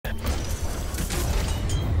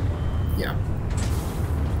Yeah.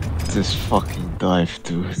 This fucking dive,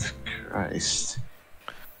 dude. Christ.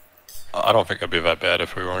 I don't think it'd be that bad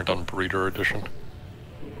if we weren't on Breeder Edition.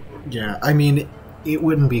 Yeah, I mean, it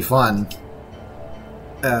wouldn't be fun.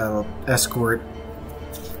 Escort,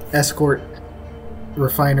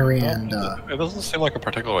 refinery, and It doesn't seem like a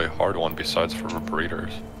particularly hard one besides for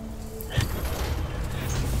breeders.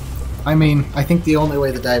 I mean, I think the only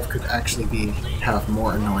way the dive could actually have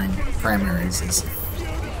more annoying primaries is if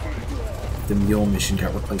the mule mission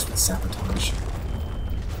got replaced with sabotage.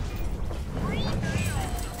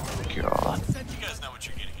 God. You guys know what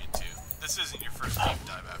you're getting into. This isn't your first deep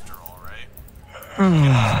dive after all, right? Get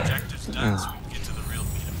these objectives done so we can get to the real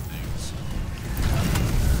meat of things.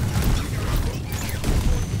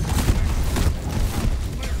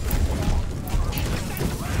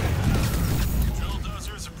 Drill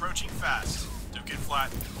dozer is approaching fast. Don't get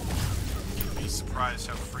flattened. You'll be surprised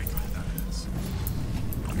how frequent that is.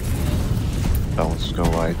 That one's go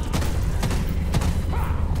wide.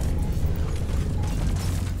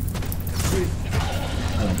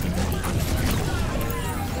 I don't think that would.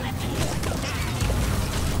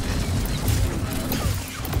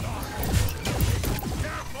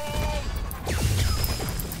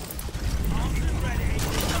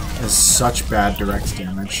 Has such bad direct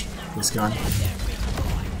damage, this gun.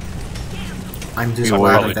 I'm just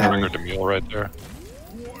glad Probably that triggered the mule right there.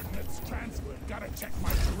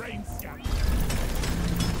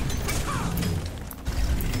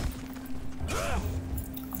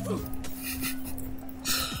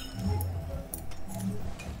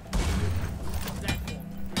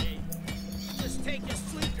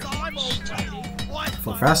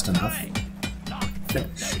 for fast enough.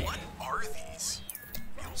 Finish. What are these?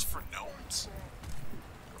 Mules for gnomes?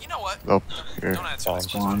 You know what? Up here. Don't answer this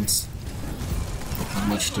question. Spawns. Not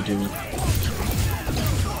much to do.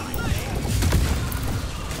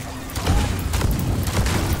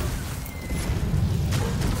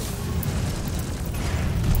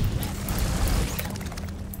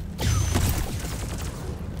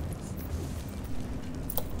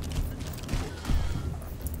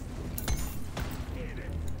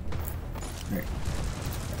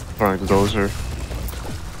 Alright, dozer.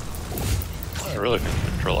 I really think we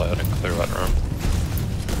can drill ahead and clear that room.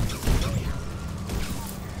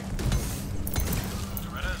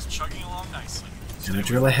 Loretta's chugging along nicely. Gonna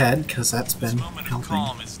drill ahead, because that's been This moment of helping,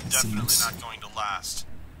 calm is it definitely seems. not going to last.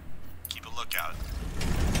 Keep a lookout.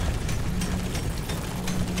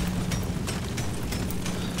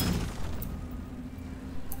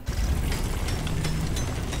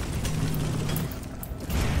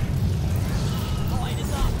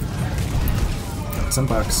 Some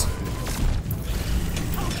bucks.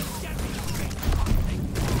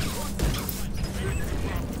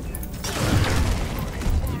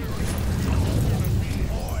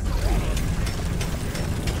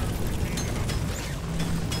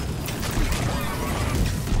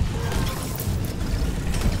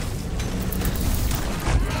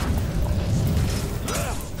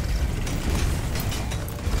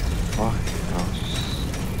 Fuck, no,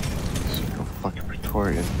 just go fucking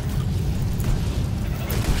Praetorian.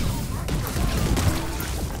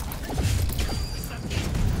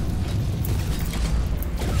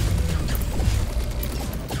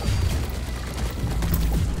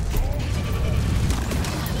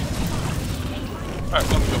 Alright,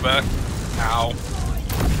 let me go back. Ow.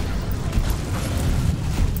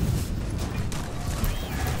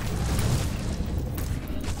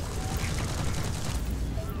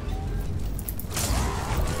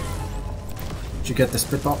 Did you get the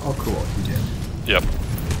spitball? Oh, cool, you did. Yep. I'm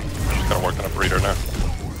just gonna work on a breeder now.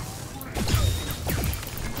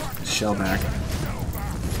 Shell back.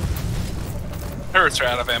 Turrets are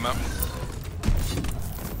out of ammo.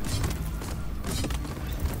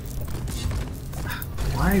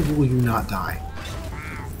 Why will you not die?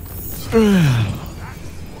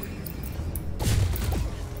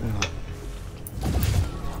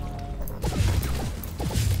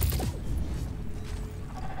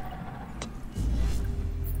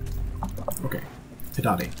 Okay,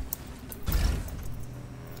 Tadati.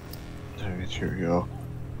 Alright, here we go.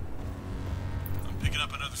 I'm picking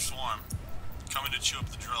up another swarm. Coming to chew up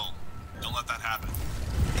the drill. Don't let that happen.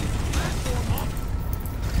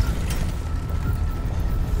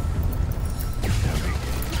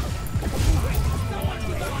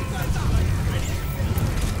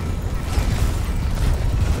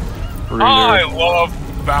 Breeder. I love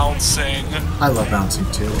bouncing. I love bouncing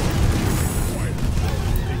too.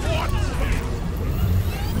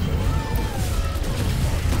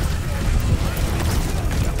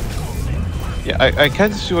 Yeah, I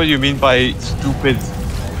can't see what you mean by stupid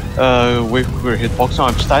Wave Cooker hitbox, so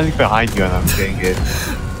I'm standing behind you and I'm getting it.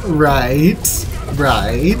 Right.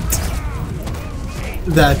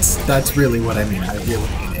 That's really what I mean. I really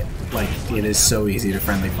mean it. Like, it is so easy to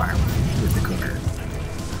friendly fire with the Cooker.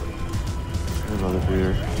 Another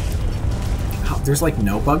breeder. There's like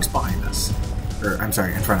no bugs behind us. Or, I'm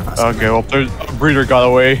sorry, in front of us. Okay, well, there's a breeder got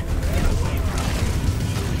away.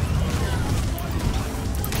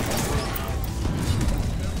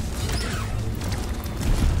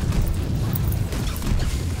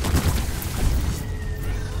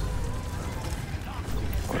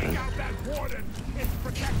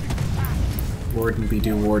 Warden be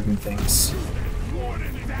do warden things.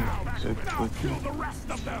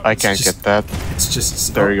 I can't just- get that. It's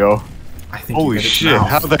just... There you go. I think Holy you hit its shit, mouth.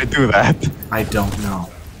 how did I do that? I don't know.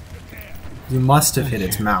 You must have hit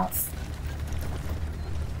its mouth.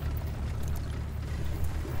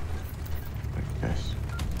 Yes.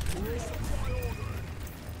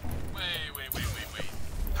 Wait.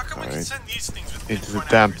 How come we can Alright. send these things with Into the pinpoint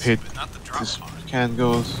damn accuracy, pit. but not the drop This pod? can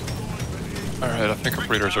goes. Alright, I think our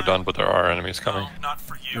breeders are done, but there are enemies coming. No, not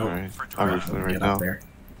for you. Alright, For I'm Dorado. refilling right Get now. up there.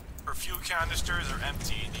 Her fuel canisters are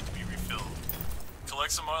empty and need to be refilled.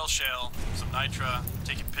 Collect some oil shale, some nitra,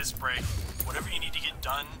 take a piss break. Whatever you need to get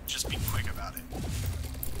done, just be quick about it.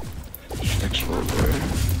 Explode there.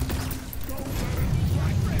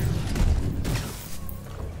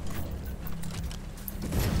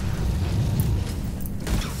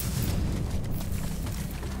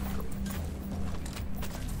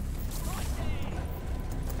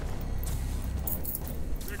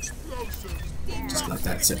 Just let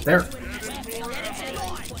that sit there.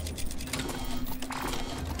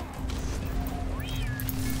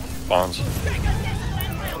 Bonds.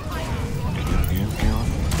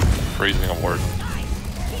 Freezing a warden.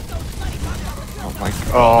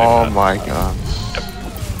 Oh my god.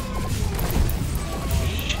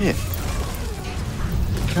 Shit.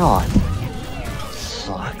 God.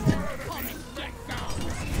 Sucked.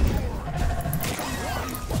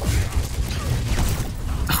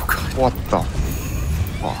 Oh god. What the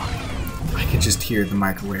fuck? I can just hear the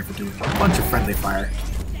microwave doing a bunch of friendly fire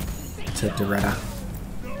to Doretta.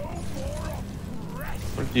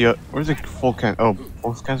 Where's the full can? Oh,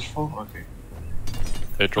 both cans are full? Okay.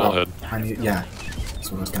 Hey, drill Oh, ahead. I need, yeah.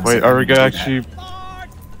 That's what I was gonna Wait, say. are we need to gonna do that. actually...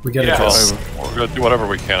 We gotta Yeah, just... we're gonna do whatever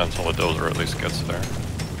we can until the dozer at least gets there.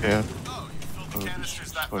 Yeah. Oh, you filled the Oh, canisters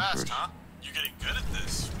this that fuck fast, first. huh? You're getting good at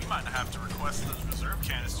this. We might have to request those reserve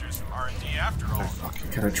canisters from R&D after all.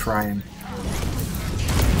 Gotta try and...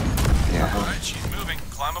 Yeah. Alright, she's moving.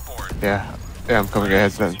 Climb aboard. Yeah. Yeah, I'm coming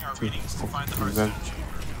ahead then. Using our readings to find the heart Then. zone chamber.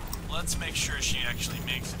 Let's make sure she actually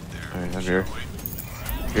makes it there. Alright, I'm shall here.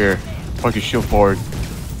 we? Here. Fuck your shield forward.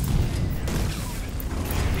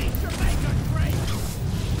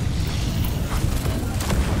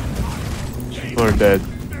 People are dead.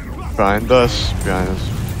 Behind us. Behind us.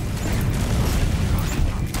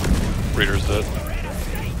 Breeders dead.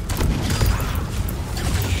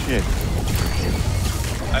 Shit.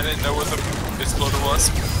 I didn't know what the exploder was.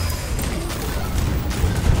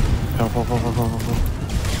 Help, help, help, help, help, help.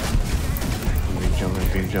 I'm being jellied,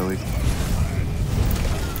 I'm being jellied.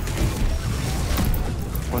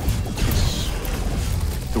 What is...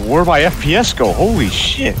 Where my FPS go? Holy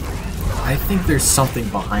shit. I think there's something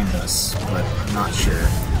behind us, but I'm not sure.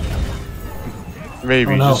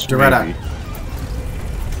 Maybe, Oh no, just Doretta. maybe.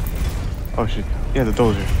 Oh shit. Yeah, the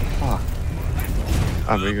dozer. Fuck.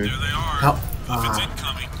 I'm There making... they are. Help. If it's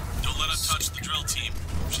incoming, don't let it touch the drill team.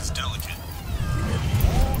 She's delicate.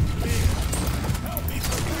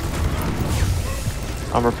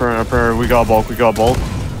 I'm repairing. We got bulk.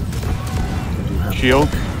 Shield.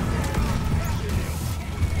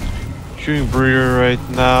 Shooting breeder right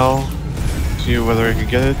now. See whether I can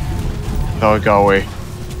get it. No, it got away.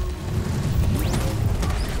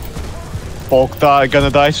 Bulk gonna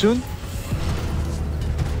die soon?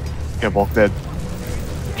 Yeah, bulk dead.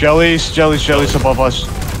 Jellies above us.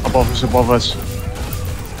 Above us.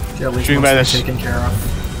 Jelly's Shooting mostly menace. taken care of.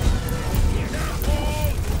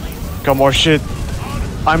 Got more shit.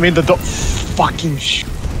 I'm in the fucking sh.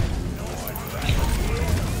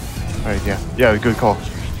 Alright, yeah, good call. You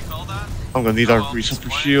call that? I'm gonna need our resupply for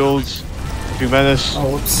shields. Shooting menace.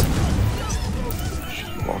 Oh, whoops.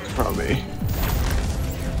 Walk from me.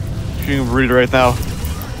 Shooting breeder right now.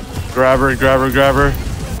 Grab her.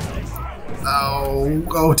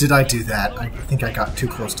 Oh, did I do that? I think I got too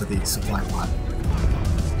close to the supply pod.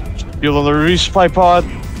 Shield on the resupply pod.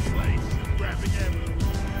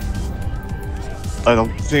 I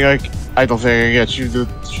don't think I can get you. The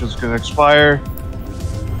shield's gonna expire.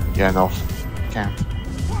 Yeah, no. Can't.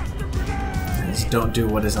 Just don't do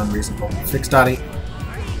what is unreasonable. Fix Dottie.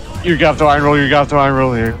 You got the iron roll. You got the iron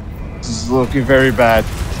roll here. This is looking very bad.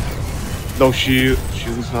 No shield.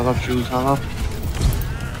 Shield's not up. Shield's not up.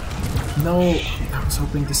 No, I was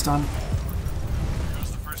hoping to stun.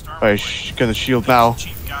 Goes the first armor Alright, plate. she's gonna shield now.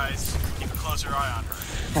 Chief, guys, keep a closer eye on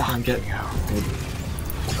her. And get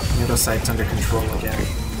those sites under control again.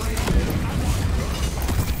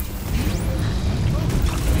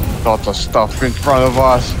 Lots of stuff in front of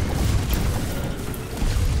us.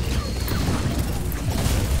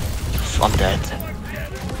 I'm dead.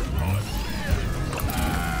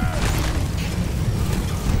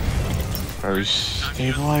 Are we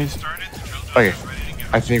stabilized? Okay,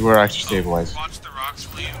 I think we're actually stabilized. Watch the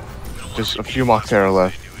rocks, will you? We don't Just a wanna be few caught Mockterra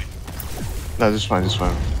left. doing. No, this is fine, this is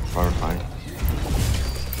fine. We're fine.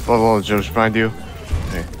 Well, Joe's behind you.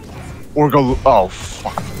 Okay. Or go. Oh,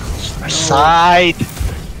 fuck. Side!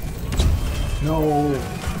 No.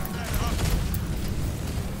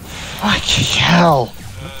 Fucking hell!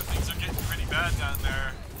 Things are getting pretty bad down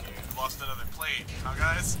there. You've lost another plate, huh,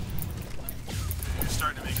 guys? You're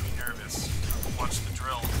starting to make me nervous. Watch the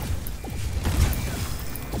drill.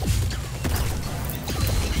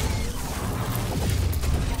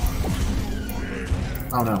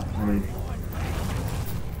 Oh no.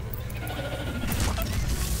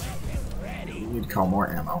 We'd call more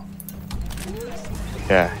ammo.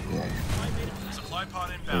 Yeah. Supply pod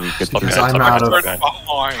Maybe inbound. get the Because I'm out of.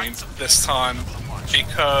 Behind this time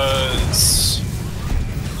because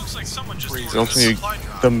Looks like someone just Reasons. We ordered also a need supply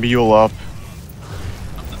drop. the mule up.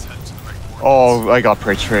 Let's head to the right coordinates. Oh, I got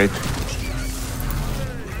prey trade.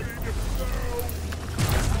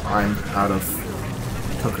 I'm out of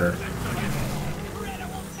cooker.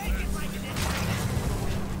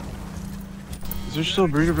 Is there still a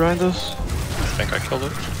breeder behind us? I think I killed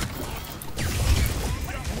it.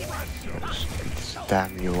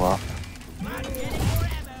 Damn mule up.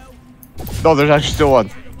 No, there's actually still one.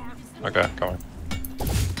 Okay, going.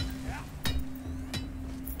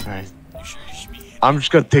 Alright. You sure you should be hitting I'm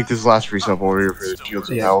just gonna take this last resup over here for the shields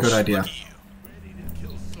and Yeah, health. good idea.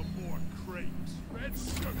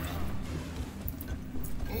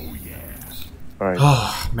 Alright,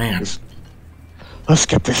 Oh man. let's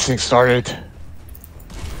get this thing started.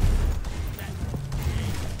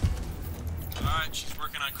 Alright, she's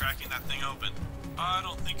working on cracking that thing open. I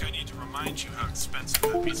don't think I need to remind you how expensive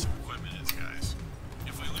that piece of equipment is, guys.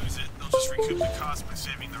 If we lose it, they'll just recoup the cost by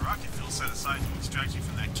saving the rocket fuel set aside to extract you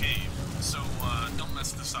from that cave. So, don't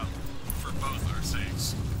mess this up. For both our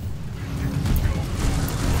sakes.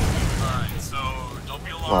 Alright, so don't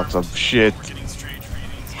be alarmed. Lots of shit. We're getting strange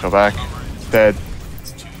readings. Go back. Alright, Dead.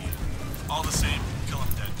 it's 2 units. All the same, kill them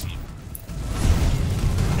dead, team.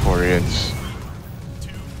 Torians. 2,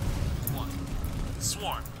 1.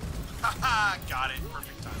 Swarm. Haha, got it.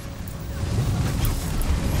 Perfect time.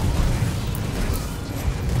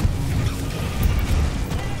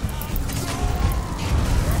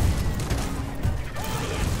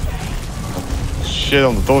 Shit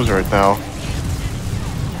on the dozer right now.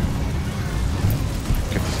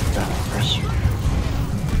 Get this down pressure.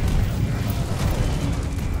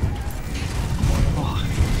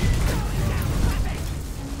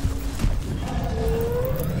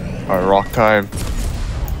 Alright, rock time.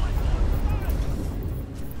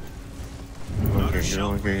 Okay,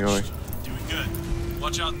 Shell going. breached. Doing good.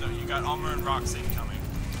 Watch out though, you got armor and rocks incoming.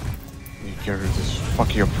 You get rid of this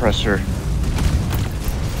fucking oppressor.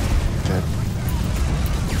 Dead.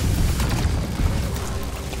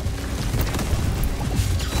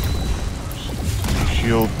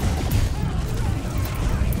 Shield.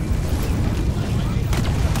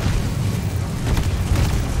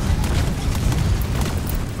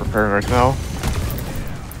 Repairing right now.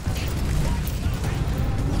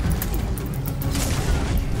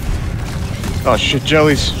 Oh shit,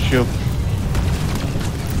 jellies. Shield.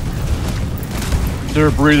 Is there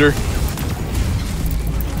a breeder?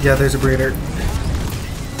 Yeah, there's a breeder.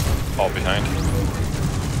 All behind.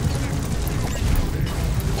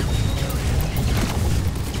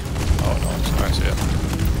 Oh no, sorry, I see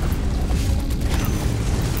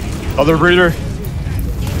it. Other breeder?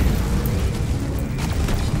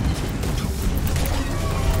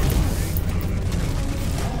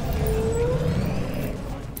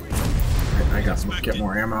 I got to get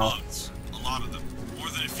more ammo. Bugs. A lot of them. More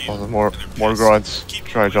than a few. Oh, there's more And they're pissed. grunts. Keep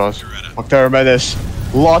Try moving, jaws. Doretta. Mockterra menace.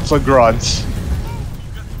 Lots of grunts. You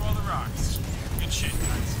got through all the rocks. Good shit,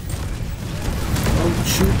 guys. Oh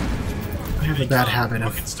shoot. I have a bad habit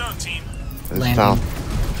Looking of stone, team. This landing town.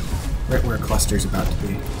 right where cluster's about to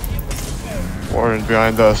be. Warren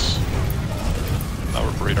behind us. Now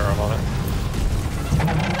we're breeder, I'm on it.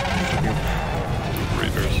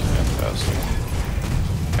 Breeders, fantastic.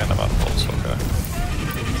 And I'm out of bolts, okay.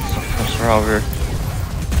 So We're out here.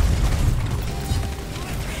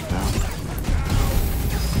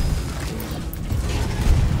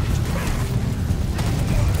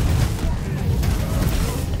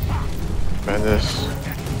 Menace.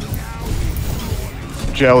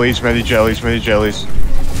 Jellies, many jellies, many jellies.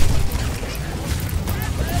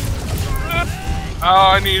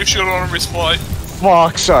 Oh, I need a shield on a flight.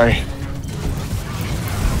 Fuck, sorry.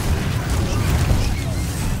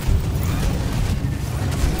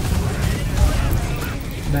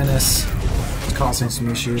 Menace is causing some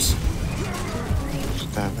issues.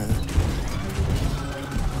 Damn Menace.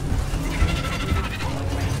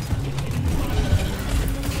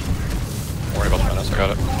 Don't worry about the menace, I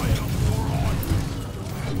got it.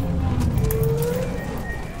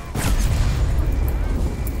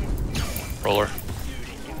 Roller.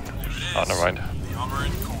 Oh, never mind. The armor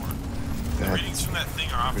and core. The Yeah. readings from that thing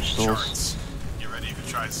are off the Crystals. charts. Get ready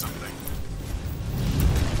to try something.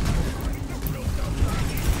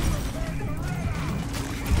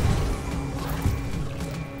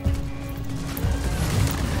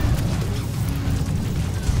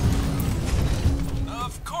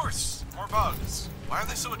 Of course, more bugs. Why are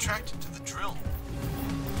they so attracted to the drill?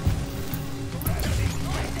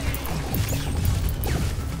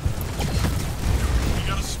 We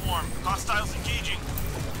got a swarm. Hostiles engaging.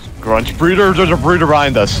 Grunge breeder, there's a breeder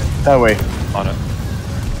behind us. That way. On it.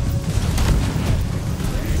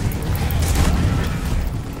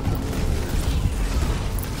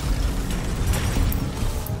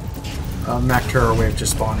 Mactura Wave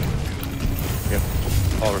just spawned. Yep.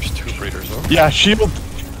 Oh, there's 2 breeders though. Yeah, shield.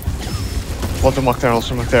 What the Mactera,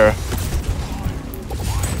 also Mactera.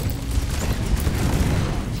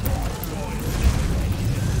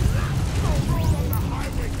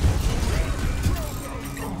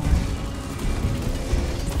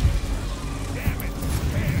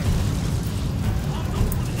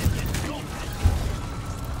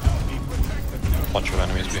 Bunch of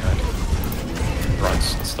enemies behind.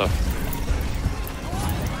 Grunts and stuff.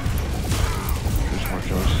 There's more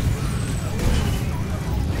shows.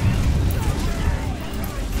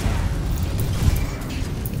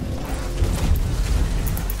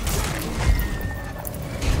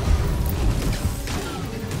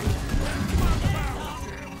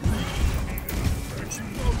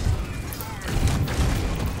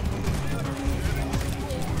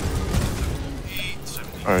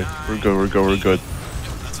 Alright, we're good, we're good, we're good.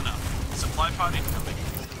 Yep, that's enough. Supply pod incoming.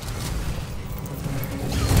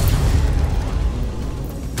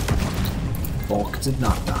 Bulk did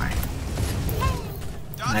not die.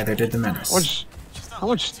 Neither did the Menace. How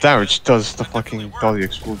much damage does the fucking body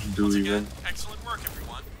explosion do even? Excellent work,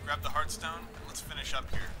 everyone. Grab the heartstone and let's finish up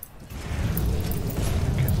here.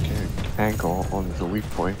 Get angle on the weak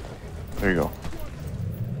point. There you go.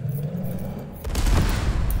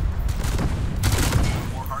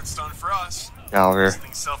 More heartstone for us. Yeah, over These here.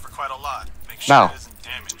 things sell for quite a lot. Make sure Now. it isn't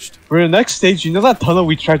damaged. For the next stage, you know that tunnel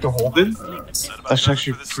we tried to hold in? Set about That's ready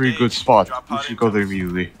actually for a this pretty good stage. spot. Drop We pod should go there incoming.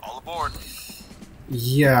 immediately. All aboard.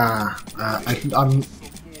 Yeah, I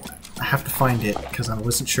have to find it because I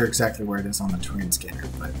wasn't sure exactly where it is on the terrain scanner,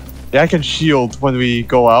 but Yeah, I can shield when we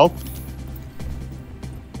go out.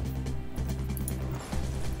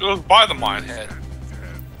 It was by the mine head.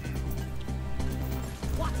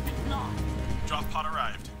 Drop pod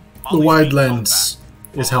arrived. the Molly's wide being called lens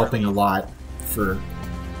is helping a lot for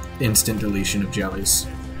instant deletion of jellies.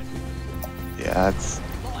 Yeah, it's...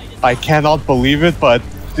 I cannot believe it, but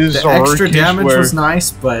this is The our extra case damage where was nice,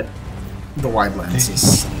 but the wide lens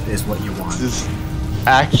is what you want. this is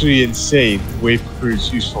actually insane. Wave Cooker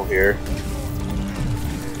is useful here.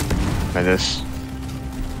 Menace.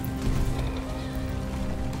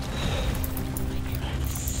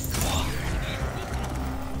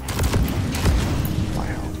 Wow.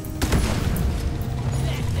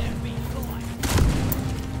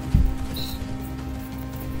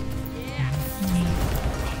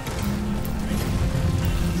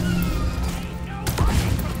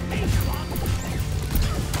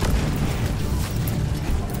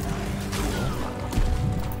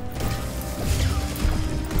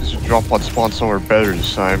 This drop pod spawn somewhere better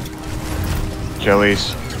this time.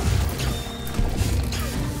 Jellies.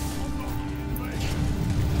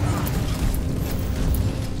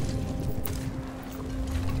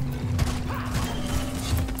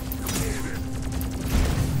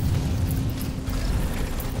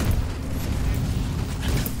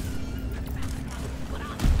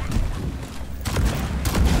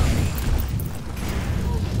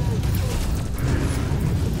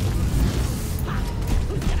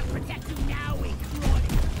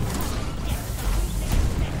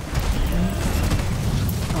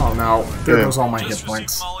 Oh no, there Yeah. goes all my hit Just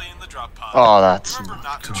points. received Molly in the drop pod. Oh, that's Remember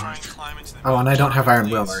not to try and climb into the Oh, and I don't have Iron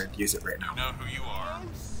Will, please. or I'd use it right You now. know who you are.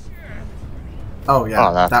 Oh yeah,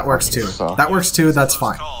 Oh, that works too. so- That works too. That's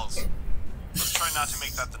Close fine. calls. Let's try not to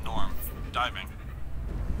make that the norm. Diving.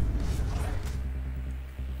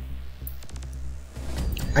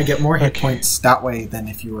 I get more hit Okay. points that way than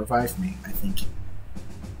if you revive me, I think.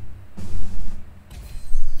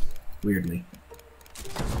 Weirdly.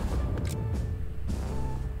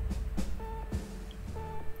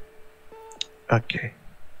 okay.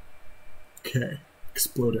 Okay.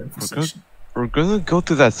 Explode infestation. We're gonna go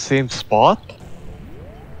to that same spot,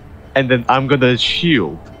 and then I'm gonna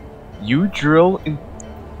shield. You drill in,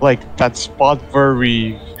 like, that spot where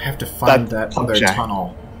we. I have to find that pump other jack.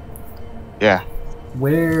 tunnel. Yeah.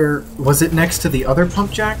 Where was it next to the other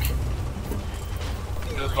pump jack?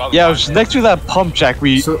 Yeah, it was next to that pump jack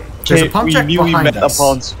we. So there's a pump we jack newly behind met us.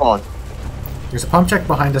 upon spawn. There's a pump jack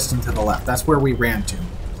behind us and to the left. That's where we ran to.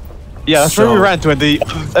 Yeah, that's where we So- ran to, and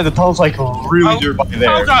the tunnel's like really nearby I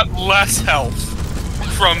there. got less health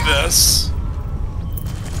from this.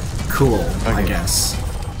 Cool, I Okay. guess.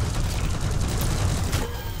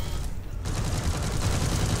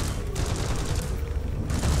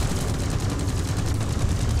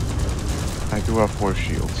 I do have 4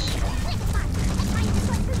 shields.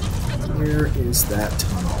 Where is that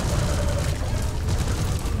tunnel?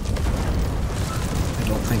 I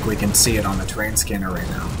don't think we can see it on the terrain scanner right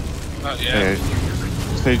now. Not yet.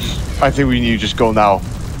 I think we need to just go now.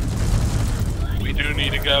 We do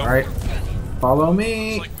need to go. Alright. Follow Looks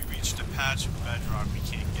me! like we reached a patch of bedrock we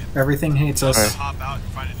can't get. Everything hates us. Let's hop out and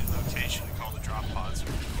find a new location to call the drop pod so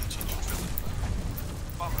we can continue drilling.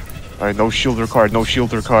 Bummer. Alright, no shielder card, no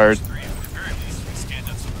shielder card. Three, but at the very least, we scanned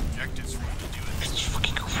out some objectives for you to do it. Just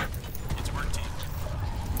fucking go for it. It's work team.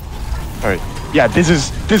 Alright. Yeah,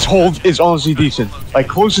 this hold is honestly decent. Like,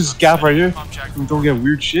 close this gap right here. Pump jack We don't get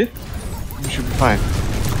weird shit. We should be fine.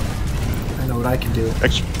 I know what I can do.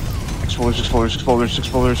 Exploders, exploders, exploders,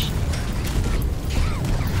 exploders.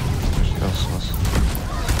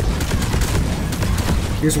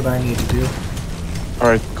 Here's what I need to do.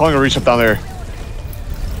 Alright, calling a reset down there.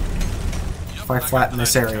 If I flatten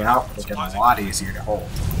this area out, it'll get a lot easier to hold.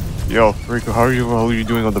 Yo, Rico, how are you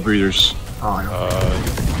doing on the breeders? Oh, I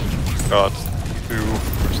don't Got 2.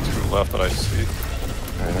 There's 2 left that I see.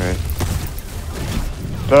 Alright.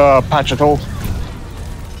 Patch it hold.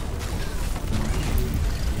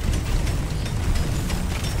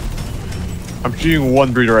 I'm shooting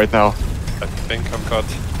 1 breeder right now. I think I've got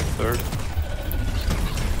 3rd.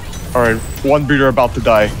 Alright, 1 breeder about to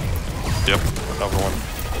die. Yep, another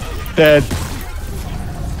one. Dead.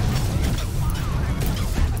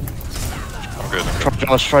 I'm good. I'm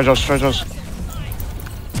good. Try Josh.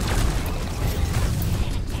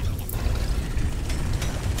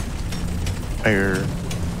 Fire.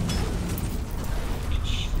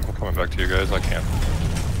 I'm coming back to you guys. I can't.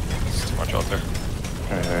 It's too much out there.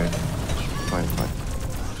 Alright. Fine.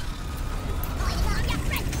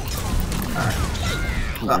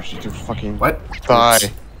 Alright. You can fucking What? die.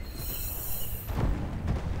 Oops.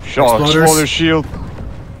 Shot, Exploders. exploder shield.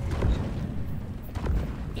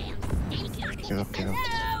 Get up.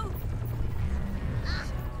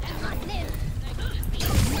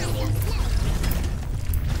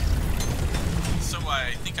 So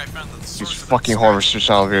I think I found the source These of fucking that harvesters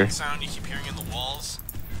out here. sound you keep hearing in the walls.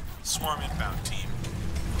 Swarm inbound team.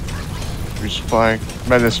 Resupplying.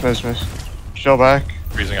 Miss. Shell back.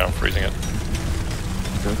 Freezing it. I'm freezing it.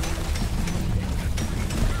 Good.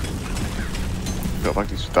 Feel like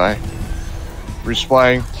these die.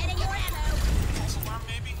 Resupplying. Swarm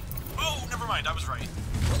maybe? Oh, never mind. I was right.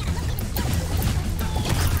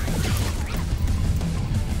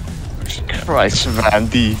 Christ, man,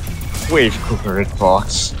 the wave cooker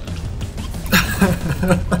box.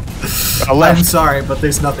 I I'm left. sorry, but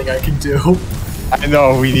there's nothing I can do. I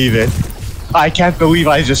know we need it. I can't believe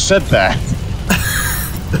I just said that.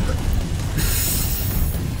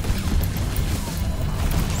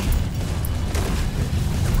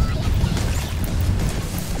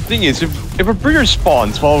 Thing is, if a breeder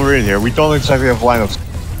spawns while we're in here, we don't exactly have line of sight.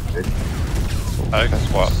 I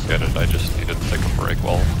get it. I just needed to take a break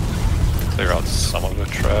while clear out some of the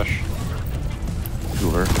trash.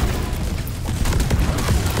 Cooler.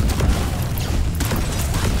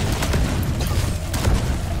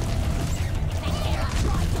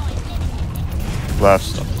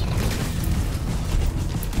 Left.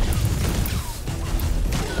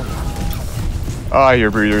 Ah,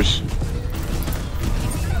 your breeders.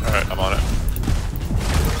 Alright, I'm on it.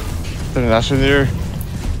 There's an Ashen there.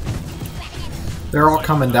 They're all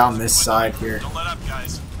coming down this side here. Don't let up,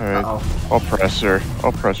 guys. Alright. Uh-oh. I'll press her.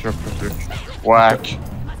 Whack.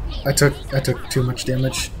 I took too much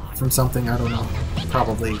damage from something, I don't know.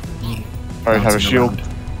 Probably me. Alright, have a bouncing shield. around.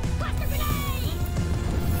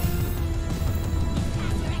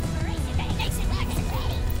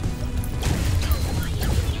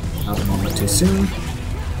 Not a moment too soon.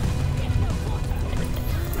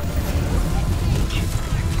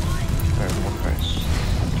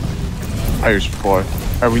 Fires before.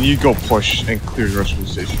 Alright, we need to go push and clear the rest of the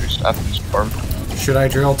stations after this farm. Should I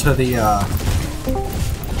drill to the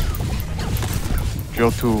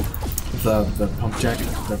Drill to. the pump jack?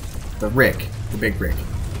 The rig. The big rig.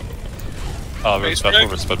 That's where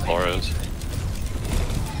the Spitfire is.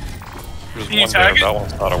 There's Can you one there, tag it? that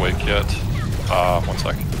one's not awake yet. 1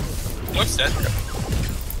 second. What's that?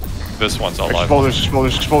 This one's alive.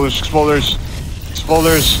 Exploders.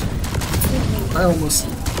 I almost...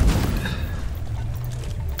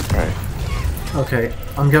 Alright. Okay,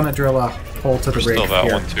 I'm gonna drill a hole to the There's rig still that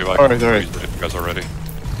here. one too. I Alright, can alright. freeze it if you guys are ready.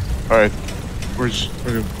 Alright.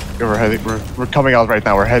 We're heading. We're coming out right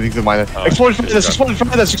now. We're heading to the mine. Oh, Exploders shit,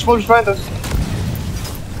 behind us! got Exploders behind us!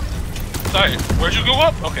 Sorry, where'd you go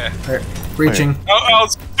up? Okay. Alright, breaching. I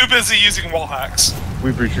was too busy using wall hacks.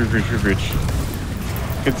 We breach.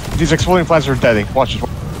 These exploding plants are deading. Watch it.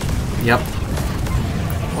 Yep.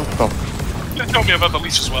 What the? Tell me about the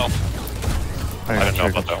leech as well. I didn't know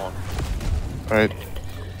about that one. Alright.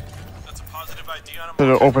 That's a positive idea on a To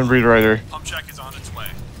the open breeder right there. Pump jack is on its way.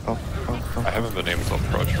 Oh. I haven't been able to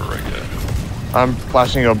approach her rig yet. I'm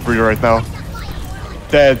blasting a breeder right now.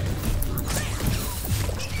 Dead.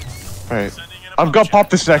 Alright. Sending in a I'm pump gonna jack. pop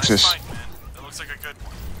this Nice Nexus. fight, man. That looks like a good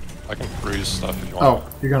one. I can freeze stuff if you want. Oh,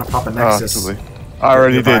 you're gonna pop a Ah, Nexus. too late. I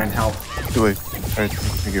already Divine did. help. Too late. Alright,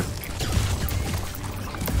 thank you.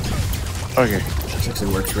 Okay. Which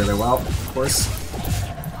actually works really well, of course.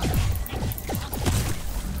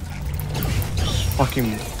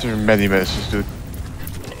 Fucking, there are many medicines, dude.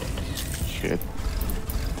 Shit.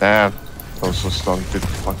 Damn. I was so stunned, did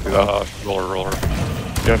fuck it up. Roller.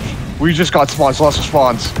 Yep. We just got spawns, lots of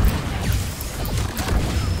spawns.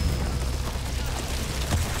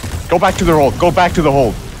 Go back to the hold. Go back to the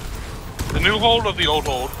hold. The new hold or the old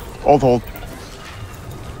hold? Old hold.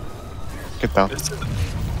 Get down. This, Wait,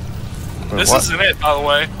 this what? isn't it, by the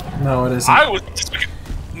way. No, it isn't. I was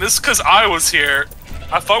this because I was here.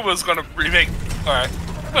 I thought we was gonna remake. All right,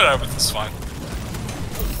 whatever. This is fine.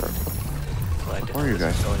 Where are you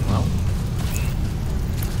guys? Going well.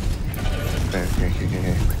 Okay.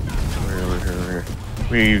 We're here.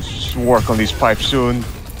 We work on these pipes soon.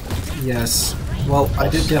 Yes. Well, I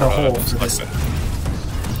did get a hole to this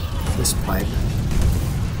pipe.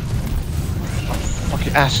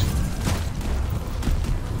 Fucking acid.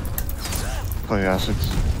 Plenty of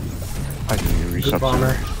acids. I can Good resup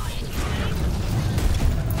bomber. soon.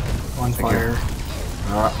 On Thank fire.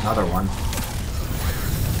 Another one.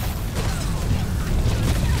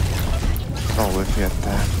 Oh, look at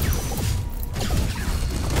that.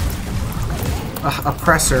 A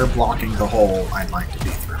presser blocking the hole I'd like to be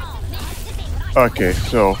through. Okay,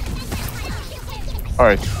 so...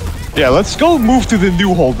 Alright. Yeah, let's go move to the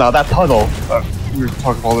new hold now, that tunnel we were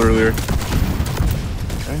talking about earlier.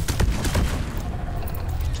 Okay.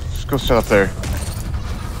 Let's go set up there.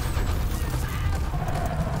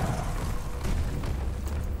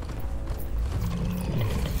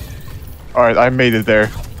 Alright, I made it there.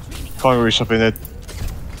 Can't reach up in it.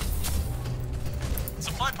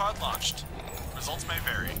 Supply pod launched. Results may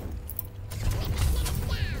vary.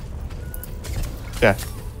 Yeah.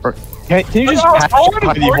 Or, can you just I was patch already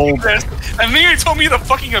tiny working hole? this, and then you told me to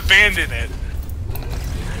fucking abandon it.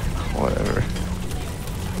 Whatever.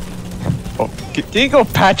 Oh, can you go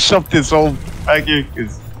patch up this old back here?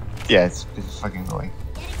 Cause, yeah, it's fucking annoying.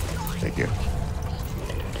 Thank you.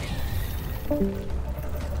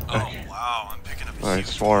 Oh wow, I'm picking up a Alright, huge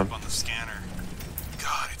swarm. loop on the scanner.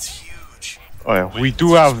 God, it's huge. Oh yeah, we Wait, do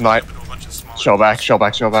let's have just night. flip it to a bunch of smaller Shell back, pieces. shell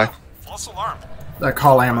back, shell back. False alarm.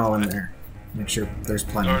 Call ammo in there. Make sure there's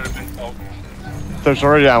It's plenty. already been oh, There's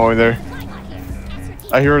already ammo in there.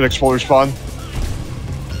 I hear an exploder spawn.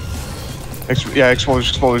 Yeah,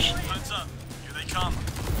 exploders. Heads up. Here they come.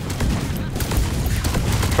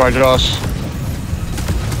 Charge us.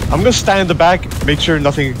 I'm gonna stand in the back, make sure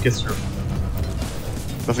nothing gets through.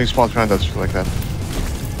 Nothing spawns behind us like that.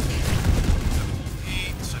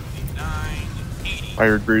 79, 80.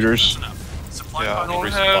 Fire breeders. That's enough. Supply Yeah, pod I'm don't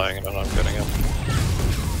resupplying it and I'm getting him.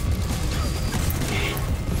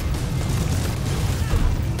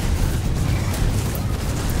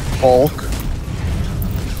 Bulk.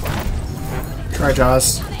 Try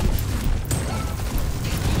Jaws.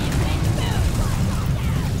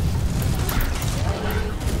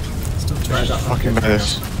 Still try Jaws. Fucking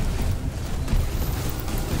menace.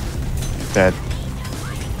 Dead.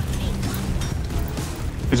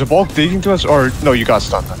 Is the bulk digging to us, or no? You got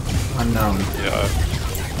stunned. Unknown. Yeah.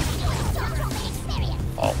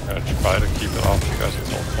 I'm gonna try to keep it off you guys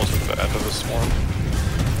until closer to the end of the swarm.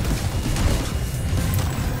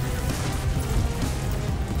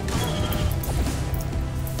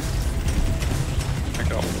 I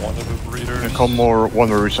got one of the breeders. A couple more one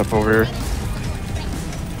more reach up over here.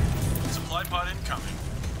 Supply pod incoming.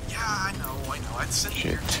 Yeah, I know. I'd sit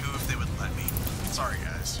here too if they would let me. Sorry,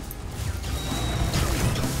 guys.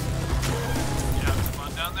 You having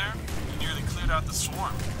fun down there? You nearly cleared out the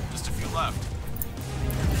swarm. Just a few left.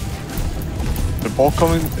 The bulk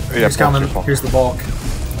coming? Yeah, He's coming. Here's the bulk.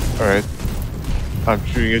 Alright. I'm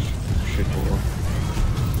shooting it. Shit, hold on.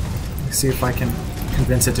 See if I can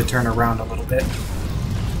convince it to turn around a little bit.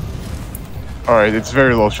 Alright, it's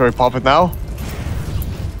very low. Shall we pop it now?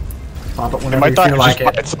 Pop it It whenever might you die feel just like by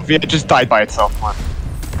it. itself. Yeah, it just died by itself. Come on.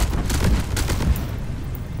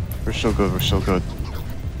 We're still good, we're still good.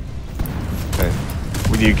 Okay.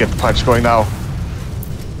 We need to get the pipes going now.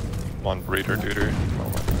 One breeder duder.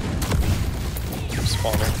 Moment. Keep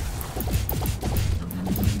spawning.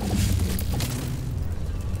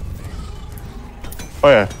 Oh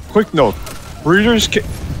yeah, quick note.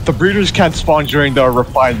 The breeders can't spawn during the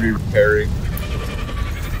refinery repairing.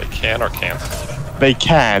 They can or can't? They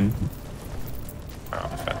can. Oh,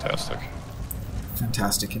 fantastic.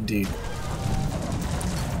 Fantastic indeed.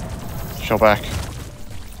 Shell back.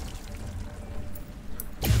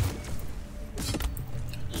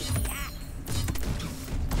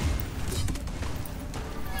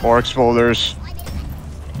 More exploders.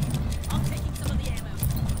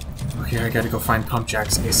 Okay, I gotta go find pump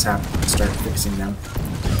jacks ASAP and start fixing them.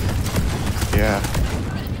 Yeah.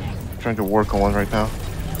 Trying to work on one right now.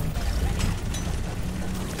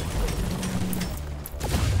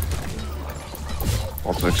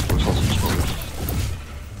 Also exploders, also exploders.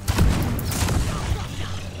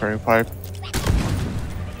 Burning pipe.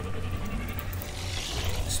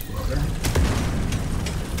 Exploder.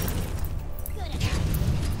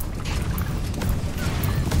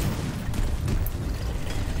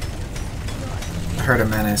 I heard a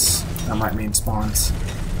menace. That might mean spawns.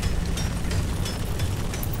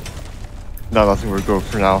 No, nothing. We're good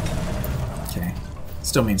for now. Okay.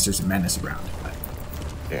 Still means there's a menace around, but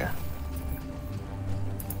Yeah.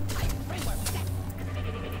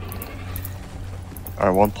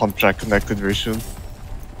 Alright, one pump jack connected very soon.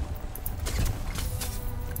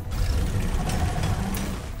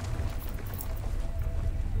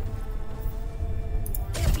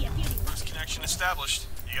 First connection established.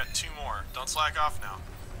 You got 2 more. Don't slack off now.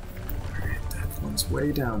 alright, that one's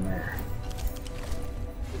way down there.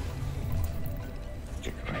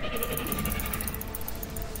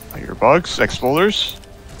 Your bugs, exploders.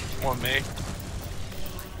 One me.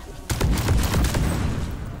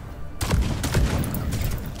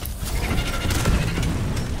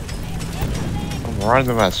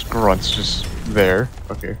 Random ass grunts just there.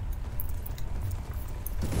 Okay.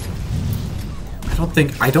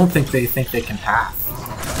 I don't think they think they can path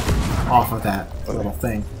off of that little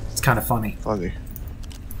thing. It's kind of funny. Funny.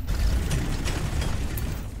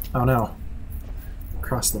 Oh no.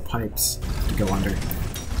 Cross the pipes to go under.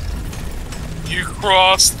 You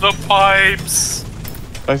crossed the pipes.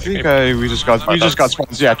 I think we just got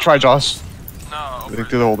spawns. Yeah, try Joss. No, I over think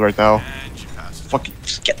to the hold right now. and you passed it. Fucking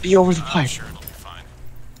just get me over the I'm pipe. sure it'll be fine.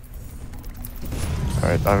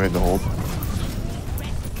 Alright, I'm in the hold.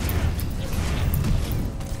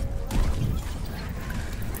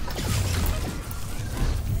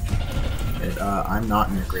 I'm not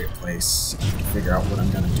in a great place to figure out what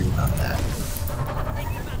I'm gonna do about that.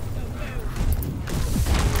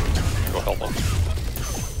 Go help them.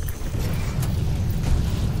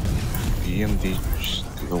 BMD, just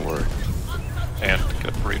do the work. And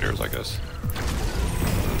get breeders, I guess.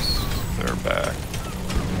 They're back.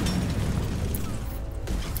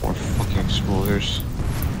 More fucking exploders.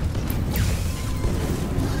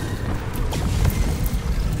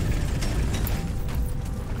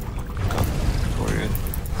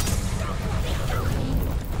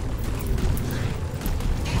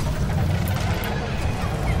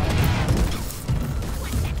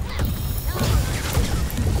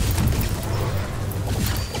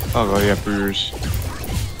 Oh god, yeah, breeders.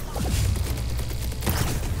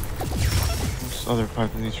 This other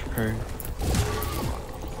pipe needs repairing.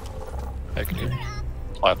 Hey, can you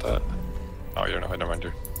plat that? Oh, you're no, never mind.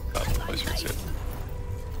 You're not in the place you can see it.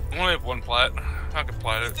 I only have 1 plat. I can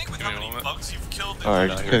plat I it. think with Give me how a many moment. bugs you've killed, that Alright,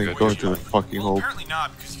 No, just you're gonna good, go you're into the fine. fucking well, hole. apparently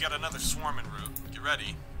not, because you got another swarm en route. Get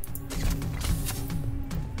ready.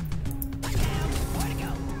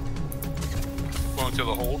 Going to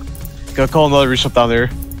the hold. Gotta call another resub down there.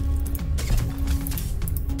 Did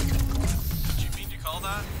you mean to call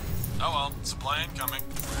that? Oh well, supply incoming.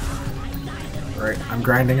 Right, I'm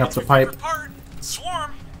grinding up the pipe. Part.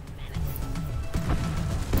 Swarm.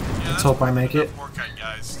 Yeah, Let's hope I make it. More kite,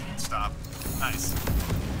 guys. Stop. Nice.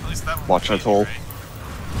 At least that one. Watch that hole. Right?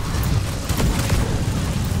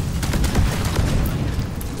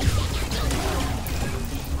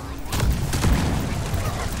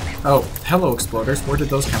 Oh, hello, exploders. Where did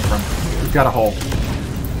those come from? We've got a hole.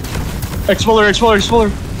 Exploder, exploder, exploder!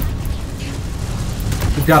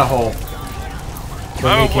 We've got a hole. We're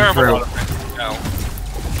Oh, making where am through. I? No.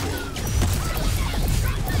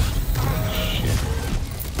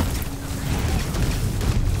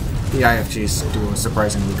 The IFGs do a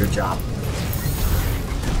surprisingly good job.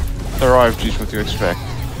 They're IFGs, what do you expect?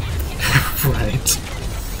 Right.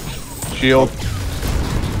 Shield.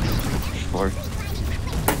 Exploder.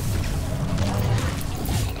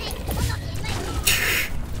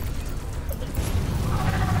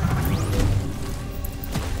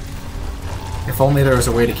 If only there was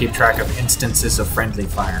a way to keep track of instances of friendly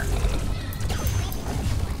fire.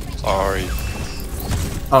 Sorry.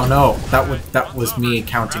 Oh no, that was me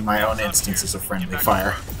counting my own instances of friendly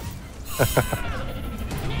fire.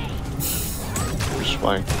 Just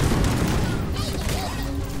flying.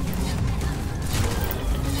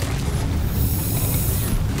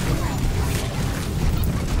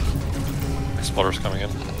 Explorers coming in.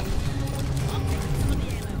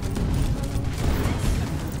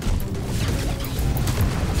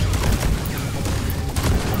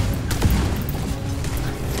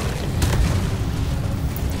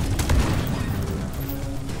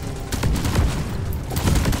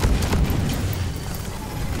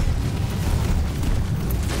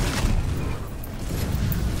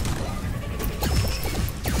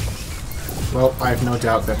 Well, I have no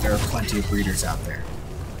doubt that there are plenty of breeders out there.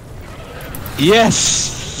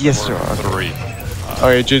 Yes! Yes, there are. 3.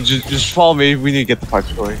 Alright, just follow me. We need to get the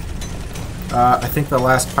pipes going. I think the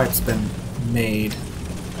last pipe's been made.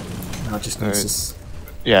 No, it just needs this.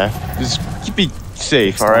 Yeah, just keep it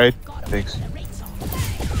safe, alright? Thanks.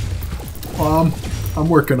 I'm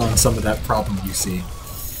working on some of that problem you see.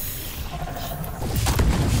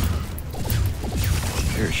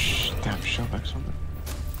 Here's damn shellback something.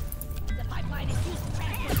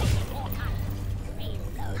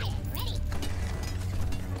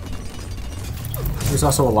 There's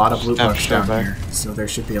also a lot of loot Damn bugs down shellback. here, so there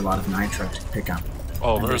should be a lot of nitro to pick up.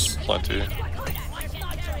 Oh, And there's plenty.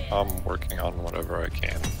 I'm working on whatever I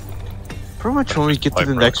can. Pretty much when we get to Pipe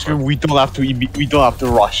the rock next room, car. we don't have to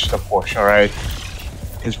rush the push, alright?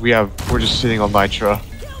 Because we're just sitting on nitro.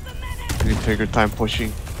 We need to take our time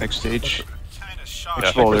pushing next stage. Kinda shocked. Yeah,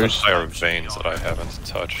 I think there's Exploders. entire veins that I haven't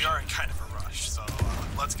touched. We are in kind of a rush, so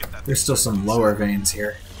let's get that. There's still some lower veins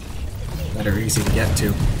here that are easy to get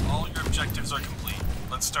to. All your objectives are complete.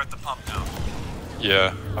 Let's start the pump now.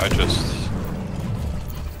 Yeah, I just...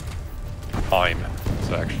 Time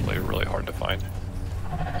is actually really hard to find.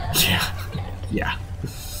 Yeah. Yeah.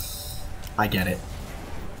 I get it.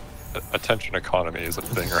 Attention economy is a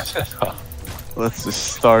thing right now. Let's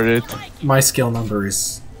just start it. My skill number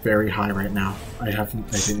is very high right now. I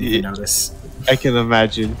didn't even notice. I can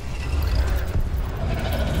imagine.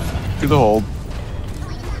 To the hold.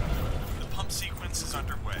 The pump sequence is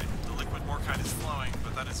underway. The liquid morkite is flowing,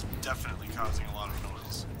 but that is definitely causing a lot of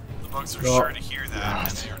noise. The bugs are Well, sure to hear that,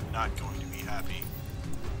 and they are not going to be happy.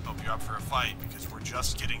 Hope you're up for a fight, because we're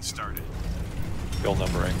just getting started. Skill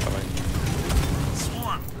number incoming.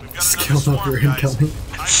 Swarm! We've got Skill another number swarm, guys. incoming.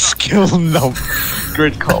 Eyes up. Skill no.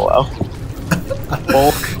 Great call out.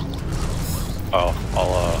 Bulk. Oh,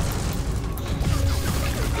 I'll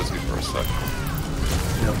busy for a sec.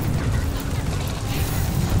 Yep.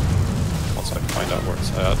 Once I find out where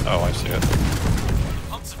it's at. Oh, I see it.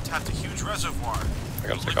 Pumps have tapped a huge reservoir. I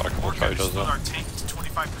gotta take out a couple Morkite charges filled though. our tank to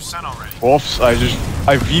 25% already. Oops,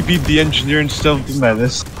 I VB'd the engineer instead of the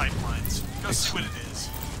menace. Pipelines. Go see what it is.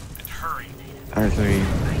 And hurry. Alright, let me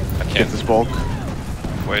I get can't. this bulk.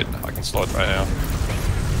 Wait, I can slow it right now.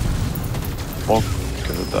 Bulk.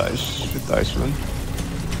 Get the dice. The dice one.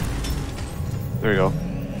 There we go.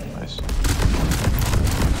 Nice.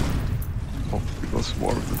 Hopefully it goes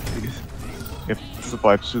more of the things. Yep, to the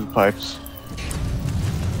pipes, to the pipes.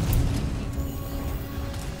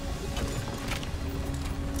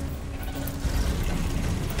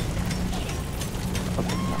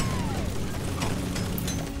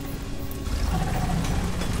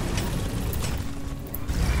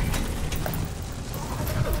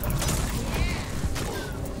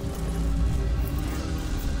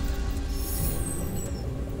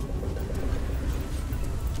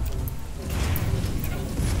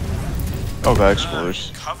 Oh, that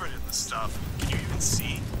exploders. Covered in the stuff. Can you even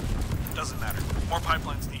see? Doesn't matter. More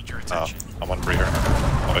pipelines need your attention. I'm on breeder.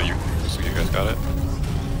 Oh, so you guys got it?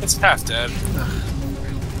 It's half dead.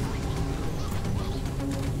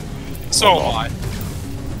 So am I.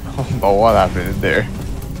 Oh, what happened in there?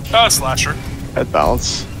 Slasher. Head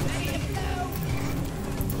bounce.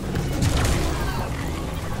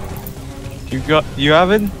 You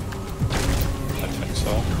have it? I think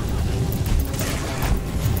so.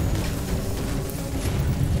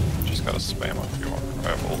 Just gotta spam a few more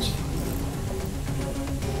rifles.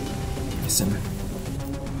 Listen.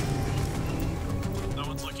 No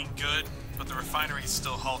one's looking good, but the refinery is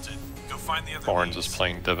still halted. Go find the other Thorns leads. is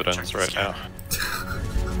playing dividends right now.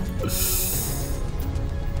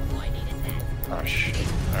 Oh shit.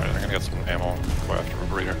 Alright, I'm gonna get some ammo and go after a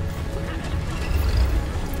breeder.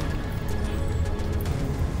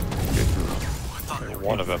 I thought they were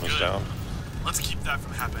One of them is good. down. Let's keep that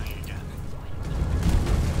from happening again.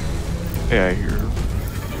 Yeah, I hear.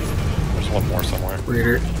 There's one more somewhere.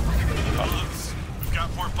 Breeder. Bugs. We've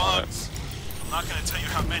got more bugs. I'm not gonna tell you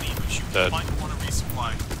how many, but you Dead. might want to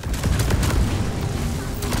resupply.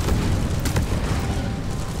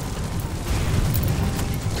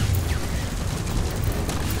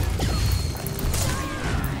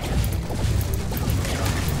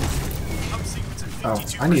 Oh,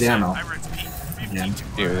 I need ammo. Again.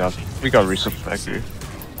 Yeah, we got resupply back here.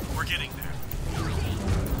 We're getting there.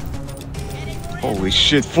 Holy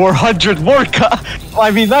shit, 400 more nitro!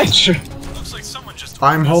 Looks like someone just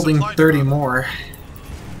I'm holding supplied 30 drop. more.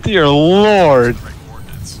 Dear lord! Right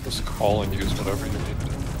coordinates. Just call and use whatever you need.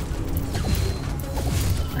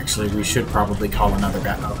 Actually, we should probably call another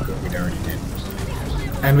battle. Oh, good, we already did.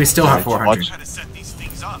 And we still have 400. Watch. How to set these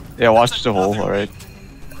things up. Yeah, watch That's the hole, another alright. leak.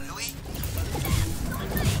 Really?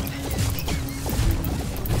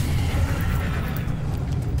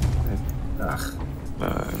 Ugh.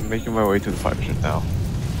 I'm making my way to the 500 now.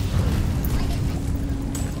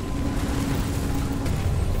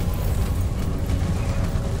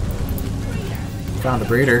 Found the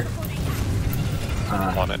breeder.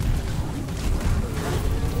 On it.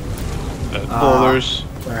 Dead. Boulders.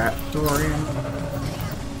 That Dorian.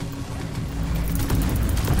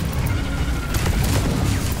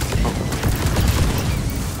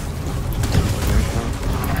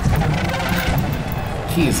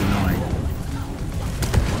 He is annoying.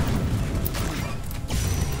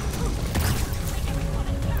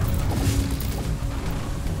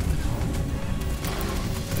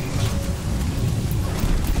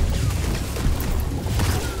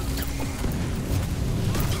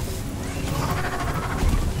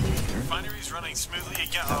 Refinery's running smoothly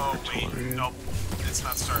again. Oh, wait. Nope. It's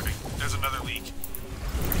not starting. There's another leak.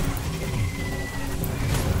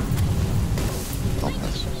 Oh,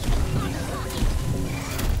 that's...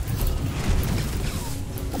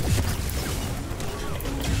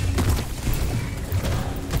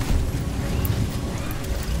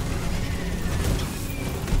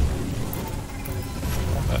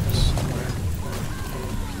 That's somewhere.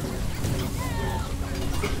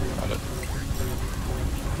 Got it.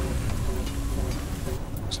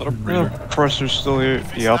 Is that a breeder? Yeah, pressure's still here.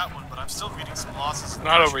 Fixed Yep. that one, but I'm still reading some losses. in the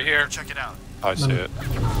Not picture. over here. Check it out. I see it.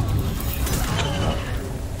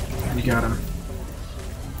 You got him.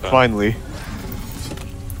 Finally.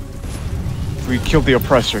 We killed the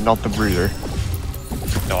oppressor, not the breeder.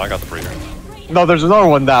 No, I got the breeder. No, there's another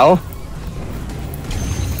one now.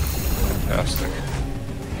 Fantastic.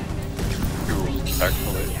 Ooh,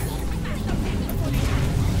 actually.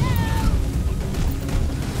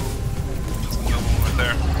 Another one right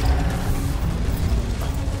there.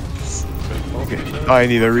 Okay, I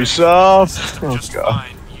need a resub. System Oh just god.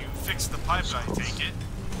 fine. You fixed the pipe, I take it.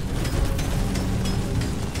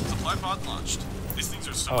 Supply pod launched. These things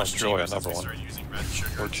are so Oh, much joy, cheaper since another we one. started using red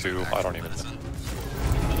sugar. Or two, I don't even know.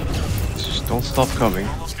 Just don't stop coming.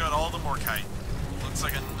 Almost got all the morkite. Looks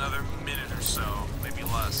like another minute or so, maybe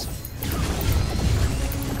less.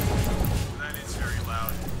 That is very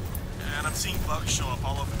loud. And I'm seeing bugs show up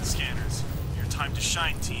all over the scanners. Your time to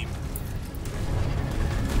shine, team.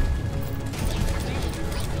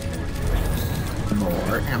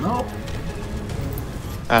 More ammo.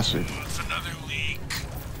 Acid. It's another leak.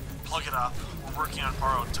 Plug it up. We're working on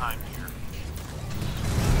borrowed time here.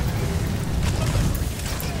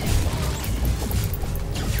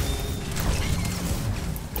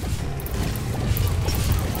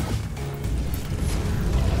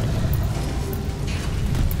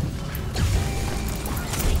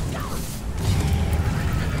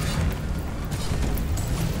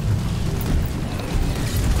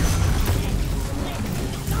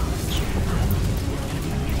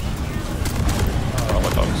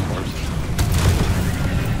 What dog scores?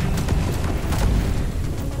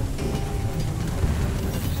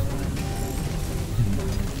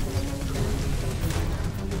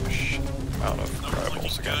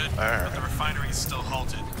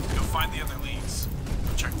 find the other leads.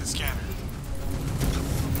 Check the scanner.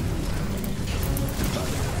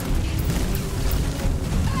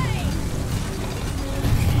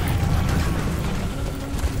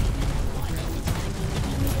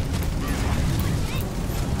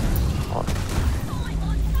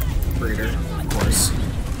 Breeder, of course.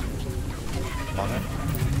 On it.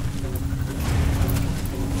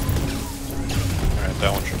 Alright,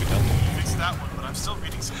 that one should be done. Fix that one, but I'm still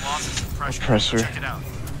reading some losses and pressure. Pressure. Check it out.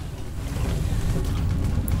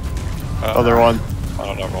 Other one.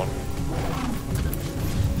 Another one.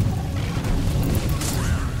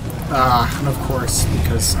 And of course,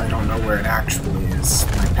 because I don't know where it actually is,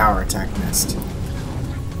 my power attack missed.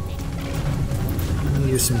 I'm gonna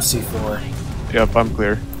use some C4. Yep, I'm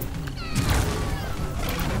clear.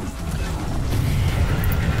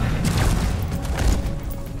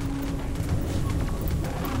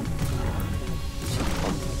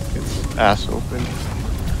 It's ass open.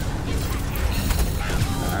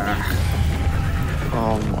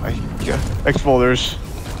 Oh my god. Exploders.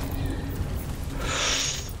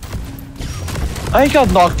 I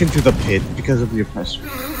got knocked into the pit because of the oppressor.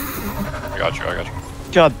 I got you.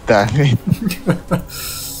 God damn it.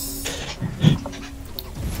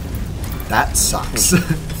 That sucks.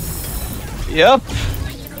 Yep.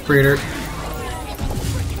 Breeder.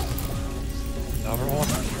 Another one?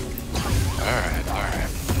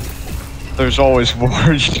 Alright. There's always more.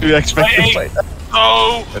 You should expect to fight that.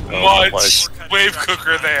 So much wave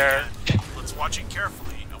cooker there. Let's watch it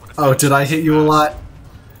carefully. I wanna Oh, finish did I this hit you a fast. lot?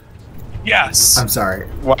 Yes. I'm sorry.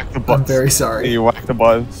 Whack the button. I'm very sorry. You whack the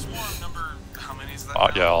button. Swarm number, how many is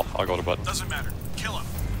that? Yeah, I'll go to button. Doesn't matter. Kill him.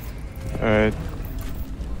 Alright.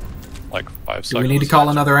 Like 5 seconds. Do we need to call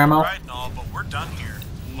another ammo? Right and all, but we're done here.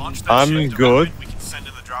 Launch that I'm shit to good. Batman, we can send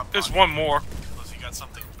in the drop There's pod. one more. Unless you got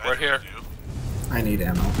something better Right here. to do. I need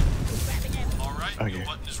ammo. Alright, Okay. the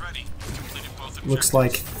button is ready. We've completed both Looks objectives.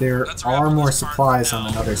 like there Let's wrap are up more this part supplies now. on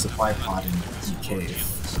another supply pod in the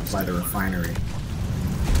cave by the refinery.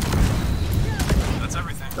 That's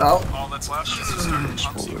everything. Oh. All that's left is to start the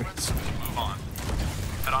pump sequence and move on.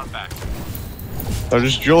 Head on back. Now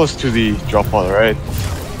just drill us to the drop pod, right?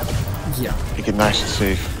 Yeah. Make it nice and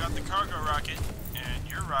safe. Got the cargo rocket, and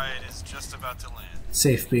your ride is just about to land.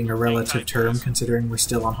 Safe being a relative term considering we're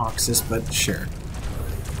still on Hoxus, but sure.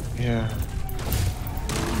 Yeah.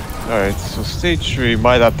 Alright, so stage 3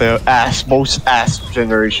 might have the most ass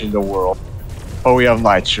generation in the world. Oh, we have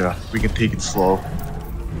Nitra. We can take it slow.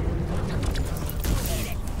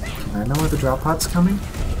 I know where the drop pod's coming.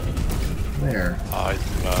 There. I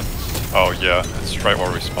do not. Oh yeah, it's right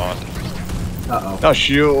where we spawned. Uh-oh. Oh,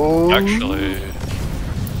 shield! Actually.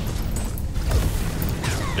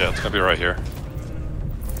 Yeah, it's gonna be right here.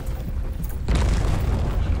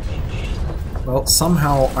 Well,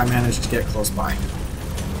 somehow I managed to get close by.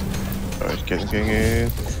 Alright, getting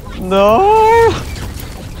in. No!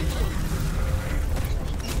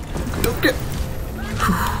 Okay.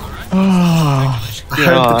 Ah, I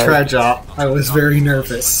heard the dredge up. I was very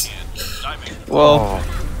nervous. well,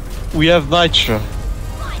 we have Nitra.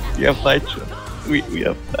 We have Nitra. We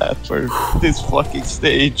have that for this fucking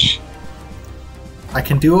stage. I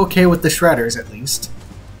can do okay with the shredders, at least.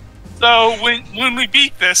 So when we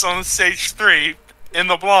beat this on stage 3 in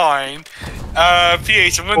the blind,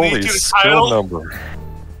 PH, I'm gonna need you to title. number.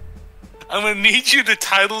 I'm gonna need you to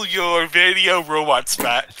title your video robot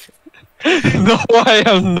spec. No, I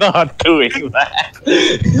am not doing that.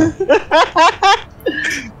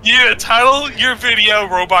 You title your video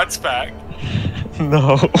robot spec.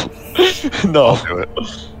 No. No. I'll do it.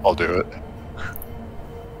 I'll do it.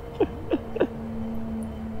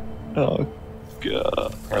 Oh,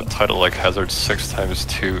 God. I'm gonna title like Hazard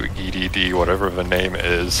 6x2 EDD, whatever the name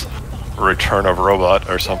is, Return of Robot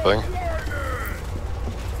or something.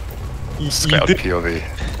 Scout did- POV.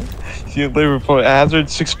 You labor for Hazard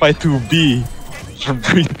 6x2B from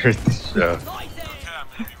Breeder. Yeah. Okay, I'm gonna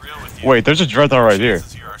be real with you. Wait, there's a Dreadnought right here.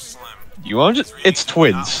 Chances are slim. You want to? It's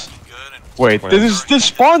twins. Not good and Wait, Twins. this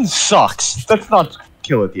spawn sucks. Let's not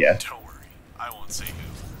kill it yet. don't worry. I won't say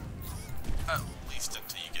who. At least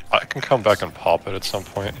until you get I can come back and pop it at some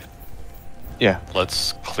point. Yeah.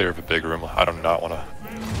 Let's clear the big room. I do not want to.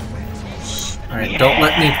 Alright, don't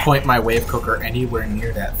let me point my wave cooker anywhere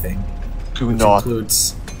near that thing. Do Which not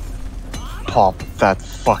includes... pop that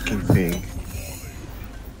fucking thing.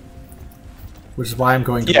 Which is why I'm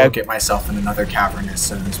going to Yeah. go get myself in another cavern as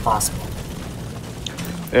soon as possible.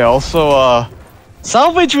 Yeah, also,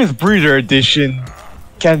 salvage with Breeder Edition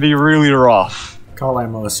can be really rough. Call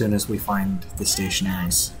ammo as soon as we find the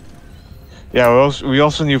stationaries. Yeah, we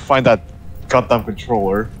also need to find that goddamn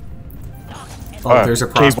controller. Oh, there's a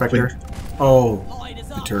cable prospector. Oh,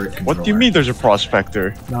 the turret controller. What do you mean there's a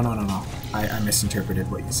prospector? No. I misinterpreted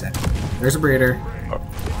what you said. There's a breeder.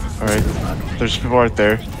 Alright, there's people right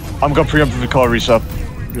there. I'm gonna preemptively call resup.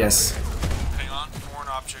 Yes. Hang on, foreign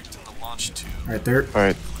object in the launch tube. Right there.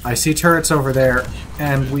 Alright, I see turrets over there,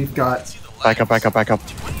 and we've got... back up.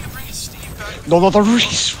 When you bring a Steve back, No, the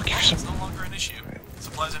reese! Fuck it's yourself. no longer an issue.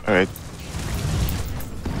 Supplies in. Alright.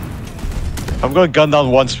 I'm gonna gun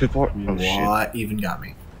down once before. Oh shit. What even got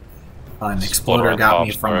me? An Exploder exploder on got top,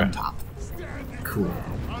 me from sorry. on top. Cool.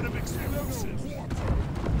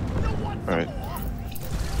 Alright.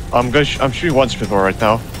 I'm shooting once before right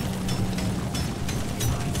now.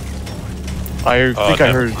 I think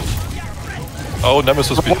I heard. Oh,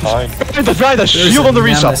 Nemesis behind. Right, the shield on the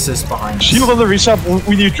resup. Nemesis behind us. Shield on the resup.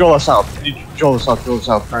 We need to drill us out. Drill us out.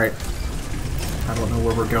 Alright. I don't know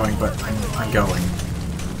where we're going, but I'm going.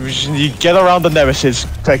 We just need to get around the Nemesis.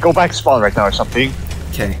 Okay, go back spawn right now or something.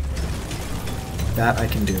 Okay. That I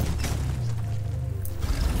can do.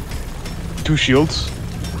 2 shields.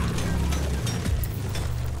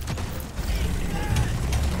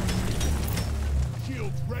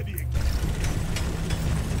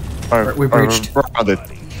 Alright, we breached. we're around it.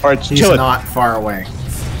 Alright, He's chill it. not far away.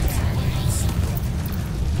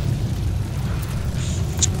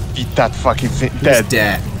 Eat that fucking thing. He's Dead.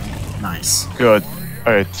 dead. Nice. Good.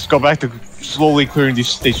 Alright, let's go back to slowly clearing these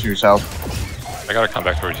stationers out. I gotta come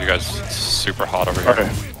back towards you guys. It's super hot over here.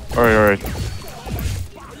 Alright.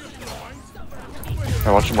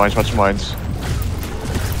 Alright, watch your mines.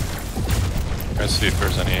 Let's see if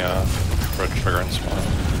there's any red trigger in spawn.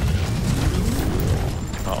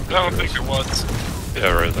 Oh, I don't think it was.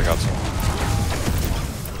 yeah, right. I got some.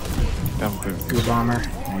 I'm good. Good bomber.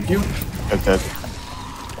 Thank you. Dead.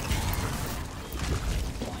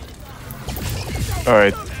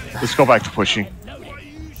 Alright, let's go back to pushing.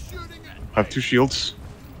 I have 2 shields.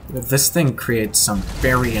 This thing creates some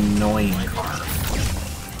very annoying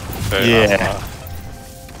carve. Okay, Yeah.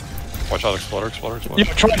 Watch out, exploder. Yeah,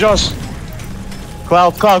 try Joss.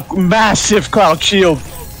 Cloud, massive cloud shield.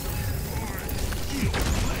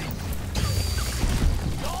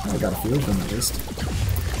 I got a few of them at least.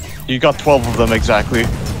 You got 12 of them exactly.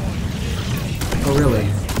 Oh really?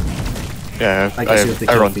 Yeah, I guess you have the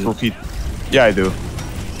I kill run feed. full feet. Yeah, I do.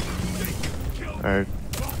 Alright.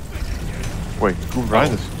 Wait, who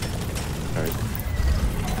ran this? Alright.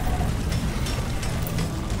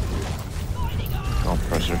 Oh,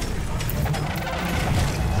 pressure.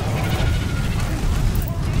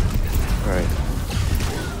 Alright.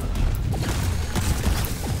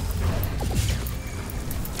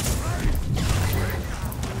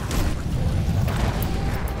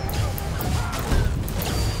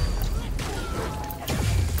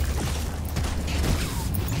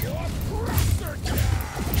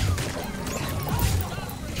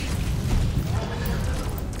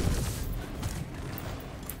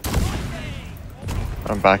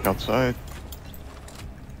 I'm back outside.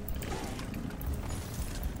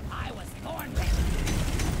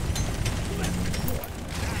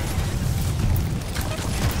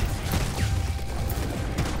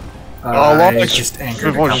 I just anchored a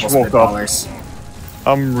everyone couple just woke up. spitballers.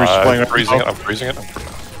 I'm respawning. I'm freezing it. I'm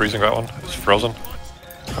freezing that one. It's frozen.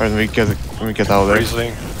 Alright, let me get out of there.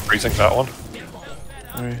 Freezing that one.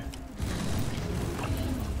 Alright.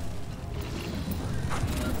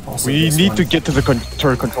 Also We this need one. to get to the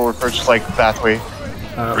turret controller first, like that way.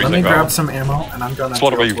 Let freezing me grab valve. some ammo, and I'm gonna. It's what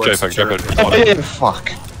go about you, towards the JPEG? turret. JPEG.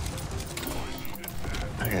 Fuck.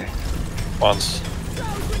 Okay. Once.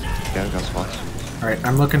 Yeah, I got spots. Alright,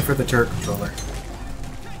 I'm looking for the turret controller.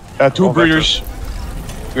 2 Oh, breeders.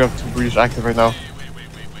 We have 2 breeders active right now.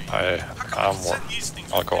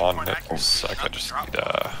 I'll go on it in a sec. I just need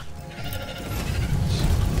I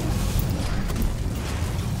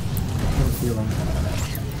have a feeling.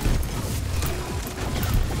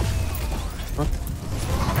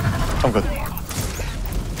 I'm good.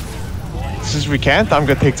 Since we can't, I'm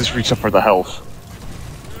gonna take this reach up for the health.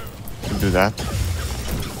 Can do that.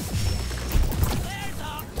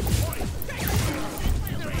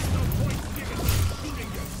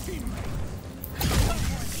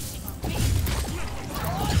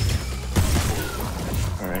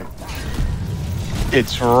 Alright.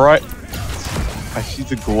 It's right. I see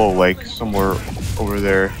the glow like somewhere over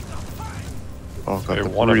there. Oh god, Okay, the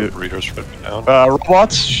one of the breeder- breeders put me down.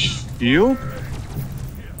 robots, shield?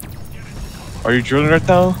 Are you drilling right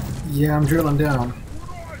now? Yeah, I'm drilling down.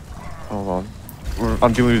 Hold on.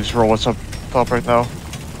 I'm dealing with these robots up top right now.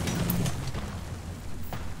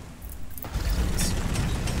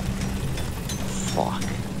 Fuck.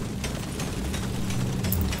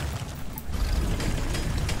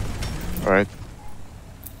 Alright.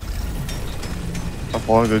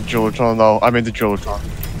 following the Jolotron now. I'm in the Jolotron.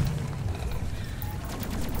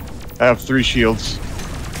 I have 3 shields.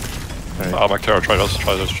 Okay. Oh, my Try this.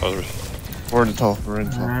 We're in the tunnel.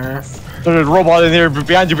 There's a robot in here.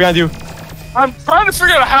 Behind you. I'm trying to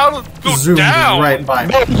figure out how to go Zoomed down. right by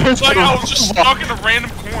me. Like I was just stuck in a random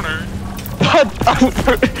corner.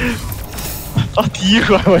 Not you.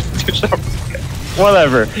 I went to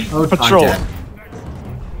whatever. Oh, Patrol. I'm dead.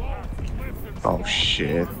 Oh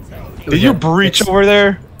shit. Did you breach over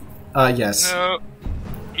there? Yes. No.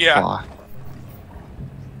 Yeah. Fuck.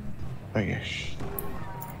 Okay.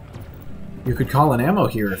 You could call an ammo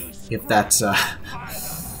here if that's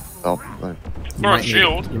Oh, Or a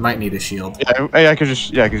shield. You might need a shield. yeah, I could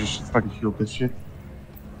just fucking shield this shit.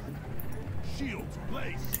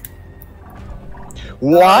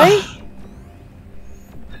 Why?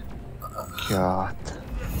 God.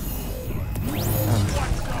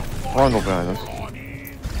 Arnold behind us.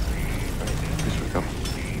 Here we go.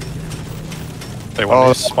 Hey, when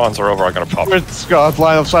these spawns are over, I'm gonna pop. It's got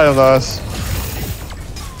line of sight on us.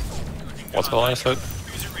 What's the line of sight?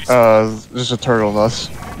 There's a turtle on us.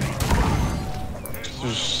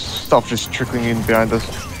 There's stuff just trickling in behind us.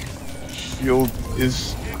 Shield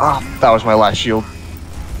is... Ah, that was my last shield.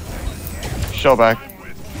 Shell back.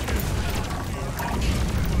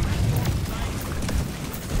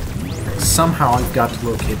 Somehow I've got to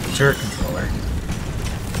locate the turret controller.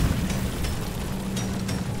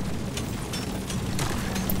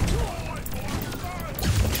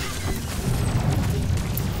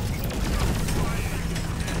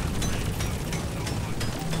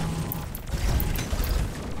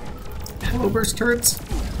 Hello, burst turrets.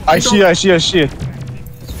 I see it.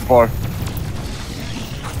 It's far.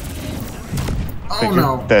 Oh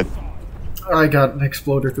no! Dead. I got an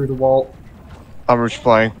exploder through the wall. I'm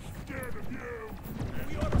replying.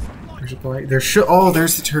 There's a boy. There's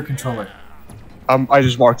the turret controller. I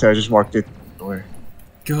just marked it.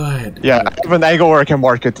 Good. Yeah, I have an angle where I can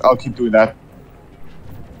mark it. I'll keep doing that.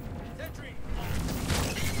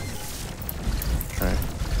 Okay.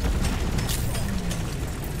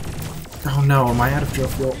 Oh no, am I out of drill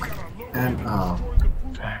fuel? And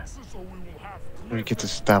Let me get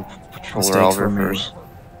this damn controller Mistakes out for me. first.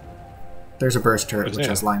 there's a burst turret What's which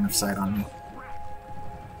that? has line of sight on me.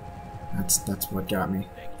 That's what got me.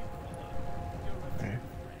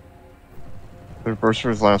 The burst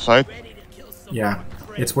is line of sight. Yeah,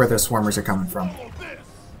 it's where the swarmers are coming from.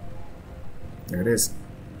 There it is.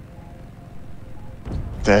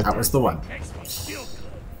 Dead. That was the one.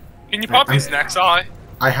 Can you pop I'm- these next eye?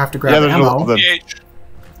 I have to grab Yeah, there's a lot ammo. of them. PH.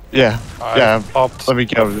 Yeah. I popped. Let me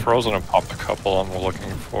get over there. Frozen and popped a couple. I'm looking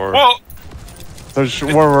for. Well, There's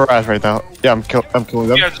where we're at right now. Yeah, I'm killing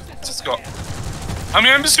them. yeah, just go. I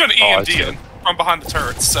mean, I'm just going to Oh, I EMD see. it from behind the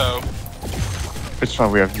turrets, so... It's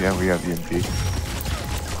fine. We have EMP.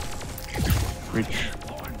 Reach.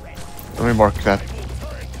 Let me mark that.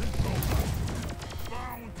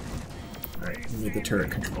 Alright, we need the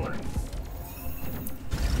turret controller.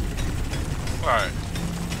 Alright.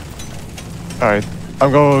 Alright.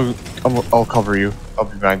 I'll cover you. I'll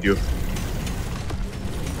be behind you.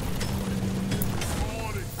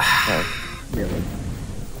 Okay. Really?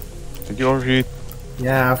 Did you overheat?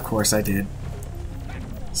 Yeah, of course I did.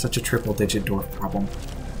 Such a triple-digit dwarf problem.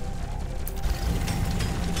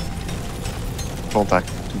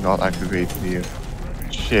 Do not activate the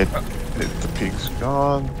shit. The pig's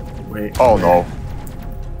gone. Wait. Oh no.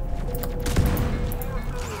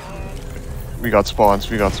 We got spawns.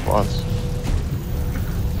 Yeah,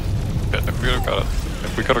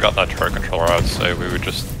 if we could have got that turret controller, I would say we would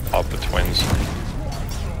just pop the twins.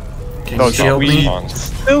 Can No, you shield we me?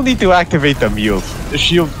 still need to activate the mute. The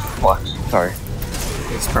shield. Fuck. Sorry.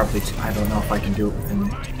 It's probably... I don't know if I can do it within the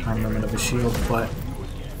time limit of a shield, but...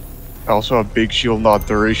 Also a big shield, not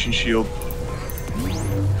duration shield.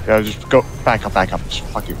 Yeah, just go back up. Just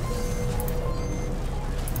fuck you.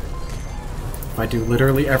 If I do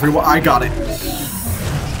literally everyone... I got it!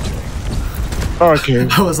 Okay.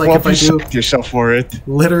 I was like, well, if I you do- sucked yourself for it.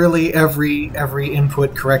 Literally every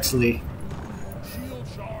input correctly.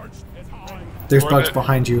 There's bugs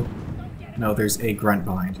behind you. No, there's a grunt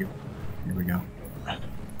behind you. Here we go.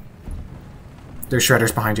 There's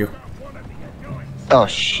shredders behind you. Oh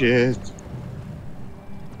shit.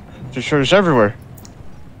 There's shredders everywhere.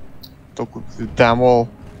 Don't look through the damn wall.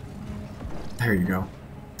 There you go.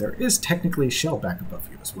 There is technically a shell back above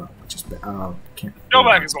you as well, which is can't. Go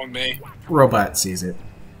back is on me. Robot sees it.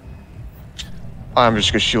 I'm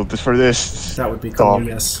just gonna shield this for this. That would be cool, Dumb.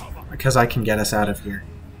 yes, because I can get us out of here.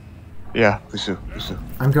 Yeah, please do.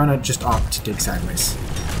 I'm gonna just opt to dig sideways.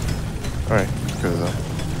 Alright, good though.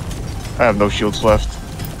 I have no shields left.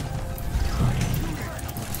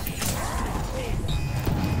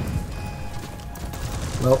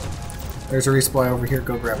 Well, there's a resupply over here.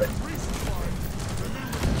 Go grab it.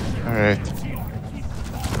 Alright.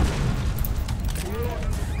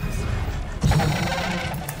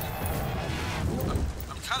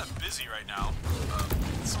 I'm kind of busy right now.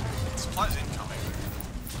 Supplies incoming.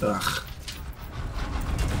 Ugh.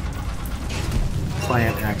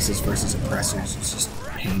 Client axis versus oppressors is just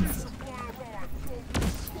painful.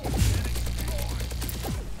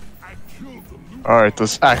 Alright,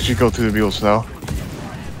 let's actually go to the mules now.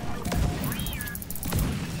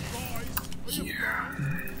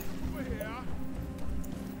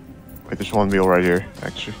 Wait, there's one mule right here,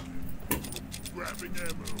 actually.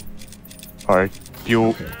 Alright,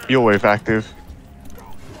 fuel wave active.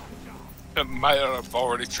 It might have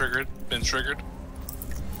already been triggered.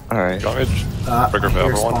 Alright. Damage. Trigger for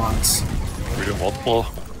Here everyone. spawns. We do multiple.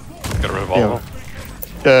 Get rid of all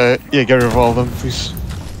of them. Yeah, get rid of all of them, please.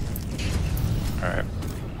 Alright.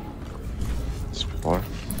 More.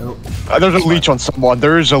 Nope. There's a leech on someone.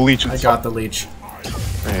 There is a leech on I got the leech.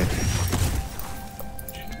 Right.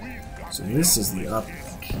 So this is the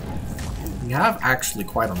uplink. We have actually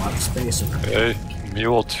quite a lot of space around here. Okay.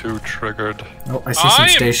 Mule 2 triggered. Oh, I see some I am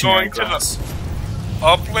stationary going to the- grass.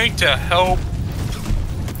 Uplink to help.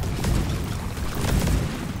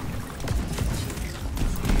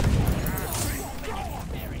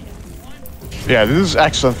 Yeah, this is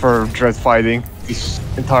excellent for dread fighting. This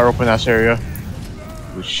entire open ass area.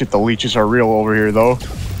 Shit, the leeches are real over here though.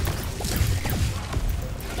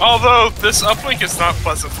 Although this uplink is not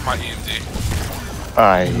pleasant for my EMD.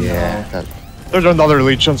 Yeah. There's another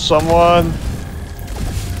leech on someone.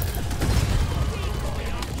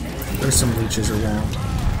 There's some leeches around.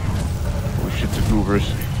 Oh shit, the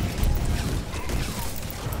goobers.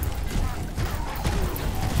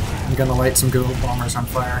 I'm gonna light some Google bombers on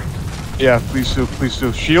fire. Yeah, please do, please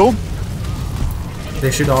do. Shield?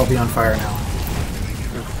 They should all be on fire now.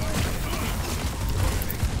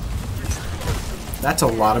 That's a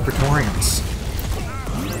lot of Praetorians.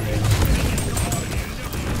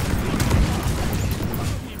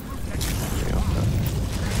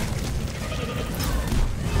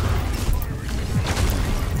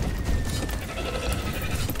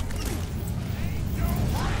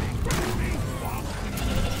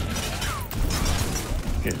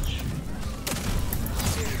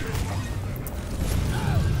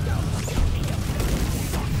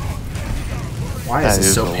 Why is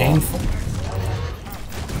this so painful?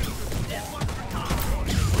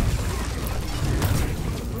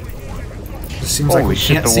 It seems like we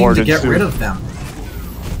can't seem to get rid of them.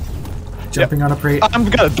 Jumping on a prey. I'm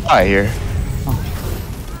gonna die here.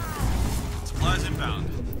 Supplies inbound.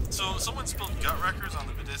 So someone spilled gut wreckers on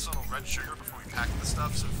the medicinal red sugar before we packed the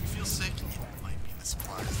stuff, so if you feel sick, it might be the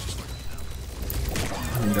supplies, just let me know.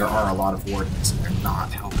 I mean, there are a lot of wardens and they're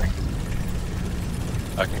not helping.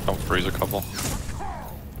 I can come freeze a couple.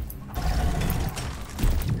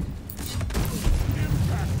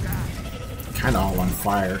 Kinda all on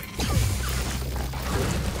fire.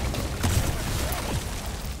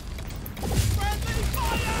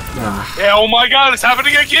 Ah, Yeah, oh my god, it's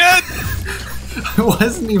happening again! I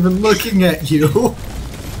wasn't even looking at you.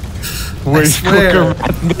 Wave swear. Cooker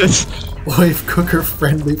madness. Wave Cooker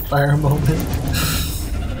friendly fire moment.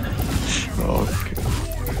 Okay.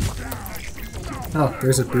 Oh,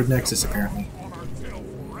 there's a brood nexus apparently.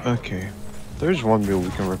 Okay. There's one mule we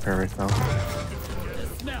can repair right now.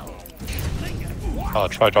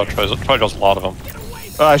 Try just a lot of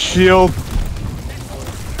them. Shield.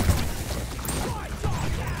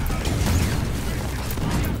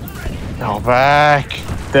 Now back.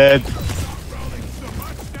 Dead.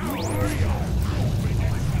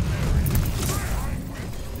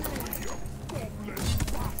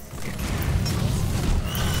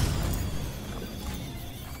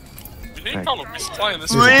 We need to call a resupply in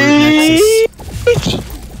this There's a brood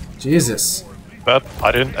nexus. Jesus. But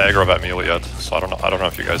I didn't aggro that mule yet, so I don't know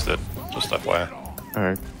if you guys did. Just FYI.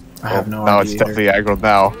 Alright. I have no Now idea. it's definitely aggro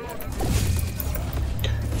now.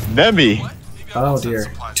 Nemi! Oh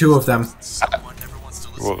dear. Two of them. Someone never wants to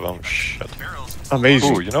listen Two of them, shit. to barrels until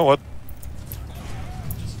Amazing. Ooh, you know what?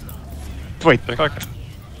 Wait, I think I can.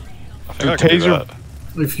 I Do think I can do taser- that.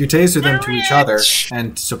 If you taser them to each other,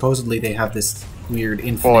 and supposedly they have this weird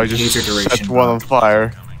infinite oh, I just taser duration. set one on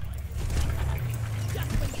fire.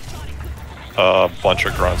 A bunch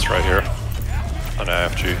of grunts right here. An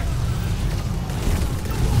AFG.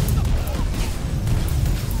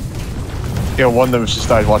 Yeah, one of them just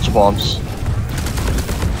died watching bombs.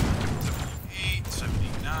 8,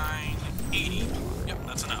 79, 80. Yep,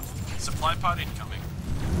 that's enough. Supply pod incoming.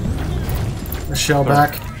 A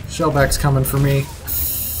shellback. Shellback's coming for me.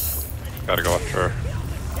 Gotta go after.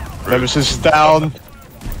 Nemesis is down.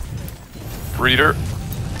 Breeder.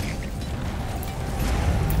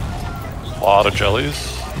 A lot of jellies.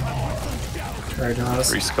 Sorry,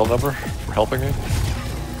 Jaws. 3 skill number for helping me.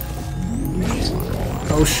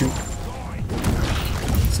 Oh shoot.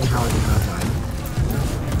 Somehow I did not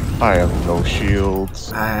die. I have no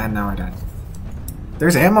shields. Now I died.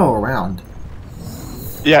 There's ammo around.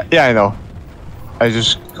 Yeah, I know. I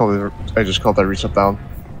just called that reset down.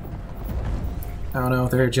 Oh no,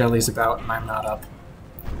 there are jellies about and I'm not up.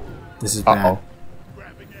 This is bad.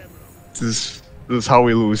 This is how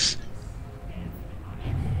we lose.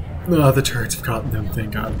 Oh, the turrets have gotten them,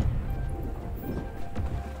 thank god.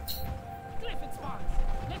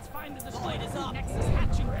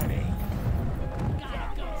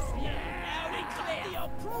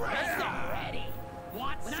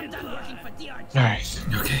 Alright.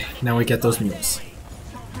 Okay, now we get those mules.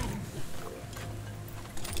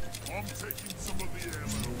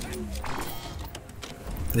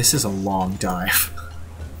 This is a long dive.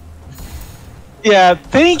 Yeah,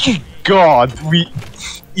 thank you God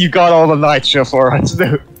you got all the nitro for us,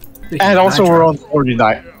 dude. And also we're on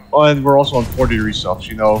 49. And we're also on 40 resubs,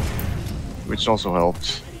 you know. Which also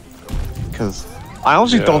helps. Because I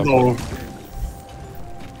honestly don't know.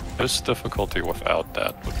 This difficulty without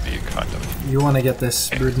that would be kind of... You want to get this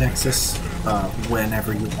Brood Nexus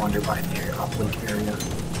whenever you wander by the uplink area.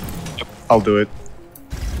 I'll do it.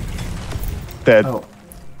 Dead. Oh.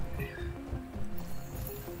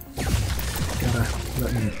 Gotta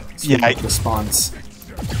let me sweep up the spawns.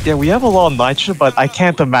 Yeah, we have a lot of nitro, but I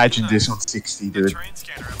can't imagine this on 60, dude. Terrain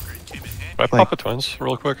scanner upgrade came in handy. Can I pop the twins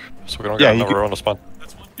real quick? So we don't get another on the spawn.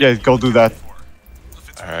 That's one Yeah, go do that. if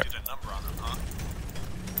it's Alright. get a number on them,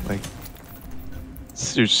 huh? Like,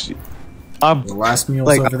 seriously. I'm The last mule's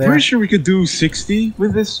like, over I'm there. pretty sure we could do 60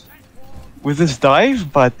 with this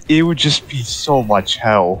dive, but it would just be so much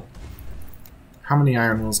hell. How many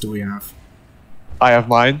iron wheels do we have? I have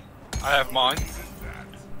mine. I have mine.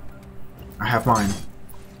 I have mine.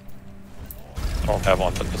 I don't have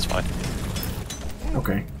one, but that's fine.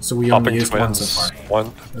 Okay, so we only Popping used one twins. so far.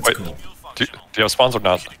 One. That's Wait, cool. do you have spawns or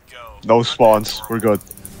not? Go. No spawns. We're good.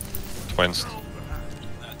 Twins.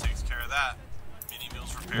 That takes care of that. Mini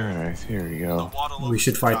meals repaired. Alright, here we go. We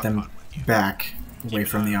should fight them back, away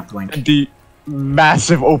from the uplink. The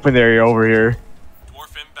massive open area over here.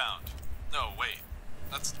 Dwarf inbound. No, wait.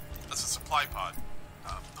 That's a supply pod.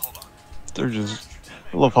 Hold on. They're just...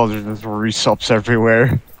 I love how there's just resubs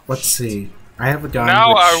everywhere. Let's see. I have a gun Now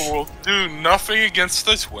which... I will do nothing against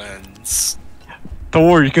the twins. Don't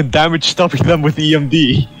worry, you can damage stuffing them with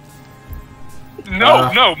EMD.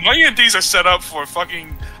 No, my EMDs are set up for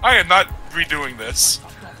fucking... I am not redoing this.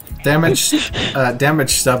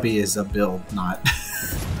 Damage stubby is a build, not...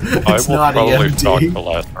 I it's will not probably talk EMD. to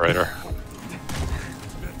last later.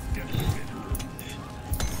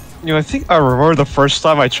 You know, I think I remember the first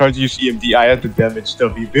time I tried to use EMD, I had the damage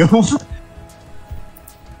W build.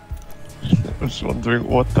 I was wondering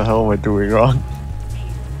what the hell am I doing wrong.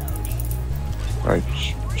 Alright,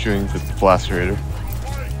 shooting the blasterator.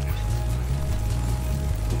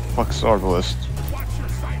 Fuck's Arbalist.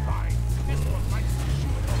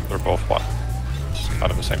 They're both what? Just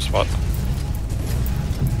kind of the same spot.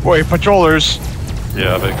 Wait, patrollers!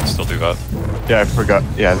 Yeah, they can still do that. Yeah, I forgot.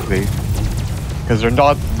 Yeah, they... Because they're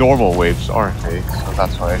not normal waves, aren't they? So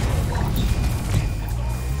that's why.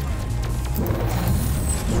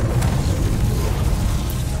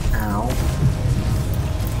 Ow.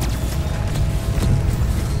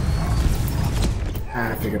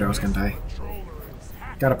 I figured I was gonna die.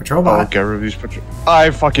 Got a patrol Oh, bot. get rid of these patrol... I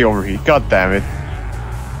fucking overheat, god damn it.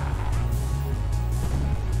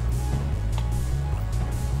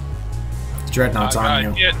 Dreadnought's on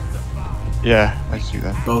you. Get Yeah, I see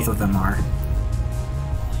that. Both of them are.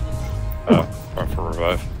 Oh, going for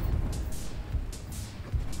revive.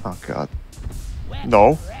 Oh god.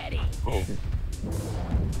 No. Oh.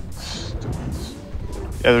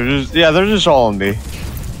 Yeah, they're just all on me.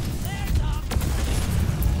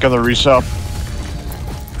 Gonna resup.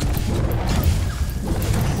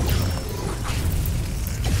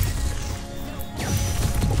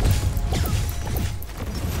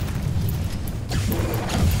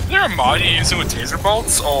 Is there a mod you're using with taser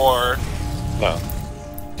bolts, or... No.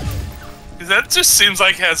 Because that just seems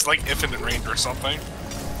like it has, like, infinite range or something.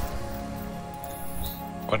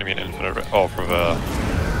 What do you mean infinite? Oh, for the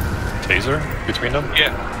taser between them?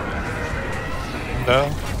 Yeah.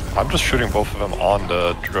 No. I'm just shooting both of them on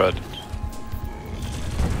the dread.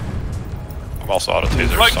 I'm also out of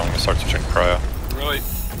tasers, Like- so I'm gonna start switching cryo. Really?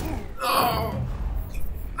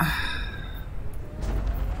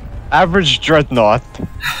 Average dreadnought.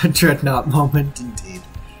 Dreadnought moment, indeed.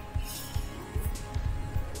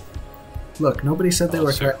 Look, nobody said they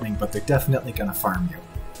were threatening, but they're definitely gonna farm you.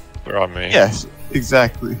 They're on me. Yes,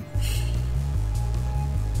 exactly.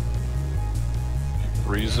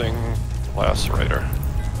 Freezing Lacerator.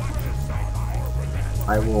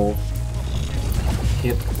 I will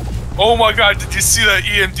hit. Oh my god, did you see that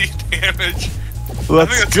EMD damage?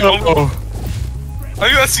 Let's go. I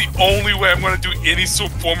think that's the only way I'm gonna do any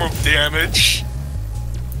sort of form of damage.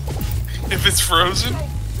 If it's frozen.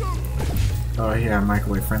 Oh yeah,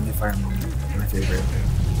 microwave friendly fireman. My favorite.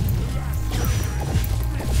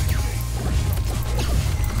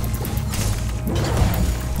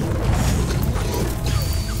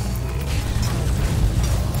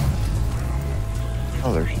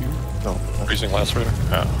 Oh, there's you. No. Freezing Lacerator?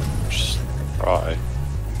 Yeah. Just try.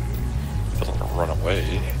 Doesn't run away.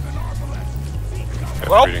 Okay,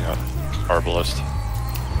 Well. reading a Arbalist.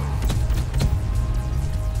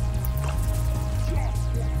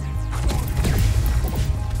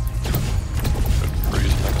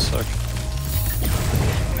 Freeze in like a sec.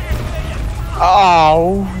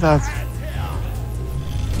 Oh, that's.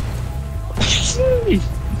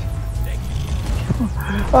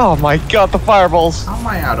 Oh my god, the fireballs! How am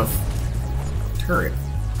I out of turret?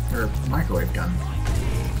 Or microwave gun,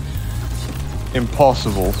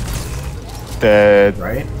 Impossible. Dead.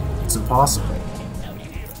 right? It's impossible.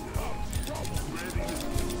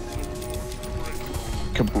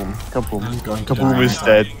 Kaboom. Kaboom. I'm going to Kaboom die. is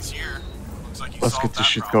dead. Things here. Looks like you Let's solved get this that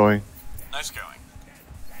shit problem. going. Nice going.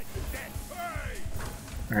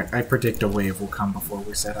 Alright, I predict a wave will come before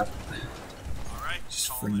we set up. Alright, Just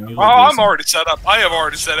solve for the no game. Oh, I'm reason. already set up. I have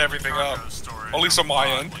already set everything up. Cargo storage At least on my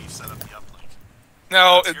end. while you set up the uplink.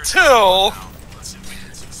 Now, It's your turn until now. Let's see if we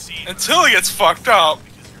can succeed with until it this, gets fucked up,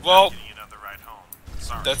 because you're well, not getting another ride home.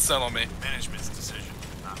 Sorry. that's set on me. Management's decision,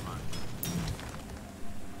 not mine.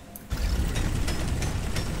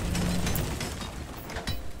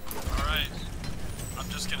 Alright. I'm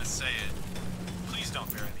just gonna say it. Please don't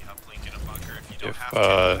bury the uplink in a bunker if you don't If have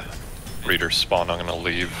to. readers spawn, I'm gonna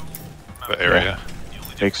leave the area. The only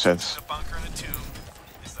Makes difference sense. between a bunker and a tomb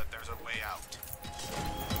is that there's a way out.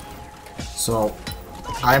 So,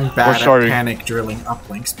 I'm bad at sorry. panic drilling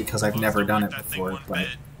uplinks because I've never done it before, but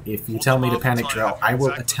if you tell me to panic drill, I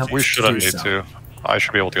will attempt We to shouldn't do need so. to. I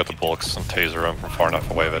should be able to get the bullets and taser them from far enough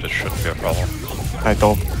away that it shouldn't be a problem. I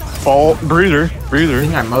don't fall. Breather. The Breather.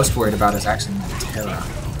 thing I'm most worried about is actually my Terra.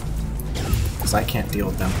 Because I can't deal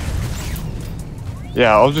with them.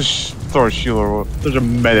 Yeah, I'll just throw a shield or there's a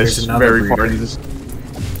menace There's another very far breeder. into this.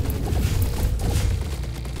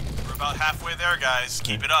 We're about halfway there, guys.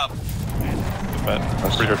 Keep it up. But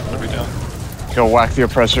reader's gonna be down. Go whack the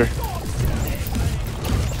oppressor.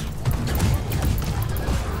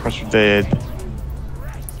 Oppressor dead.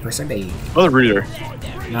 Person A. Another breeder.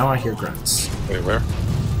 Now I hear grunts. Wait, where?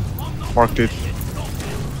 Marked it.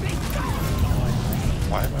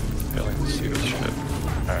 Why am I failing to see this shit?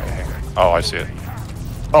 Alright, hang on. Oh, I see it.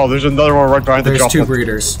 Oh, there's another one right behind the There's drop. two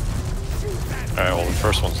breeders. Alright, well the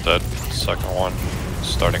first one's dead. Second one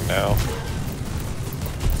starting now.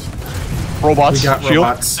 Robots. We got shield.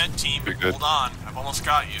 robots. Sent team, Be good. hold on. I've almost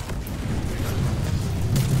got you.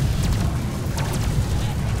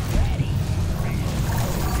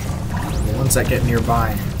 The ones that get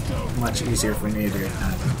nearby, much easier if we need to get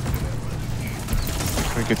that.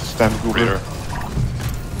 We get the stem goober. Reader.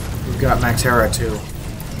 We've got Maxera too.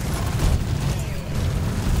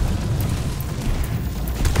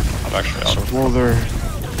 I'm actually out of Exploder.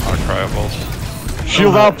 cryoballs.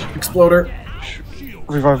 Shield up. Exploder.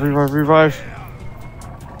 Revive, revive, revive.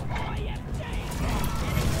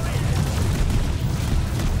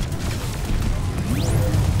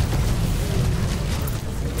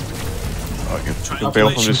 I get the bail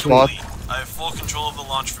from this spot. I have full control of the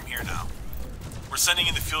launch from here now. We're sending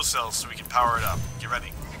in the fuel cells so we can power it up. Get ready.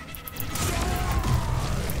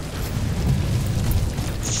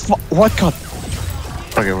 What got?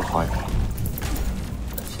 Okay, we're fine.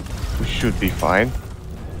 We should be fine.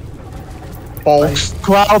 Folks,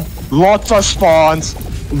 cloud, lots of spawns.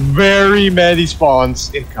 Very many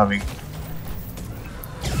spawns incoming.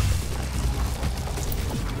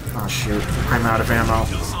 Oh shoot, I'm out of ammo.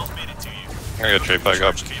 Fuel cells made it to you. I'm gonna get JPEG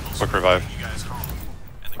up. Charge cables Quick will revive. get you guys home.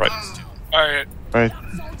 And the Right. guns too. Alright. Right,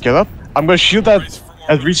 get up. I'm gonna shield that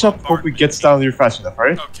at resub. Hope it gets down here fast enough,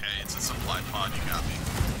 right? Okay, it's a supply pod. You got me.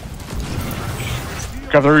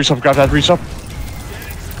 Grab the resub, grab that resub.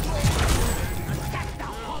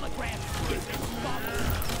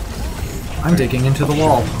 I'm digging into the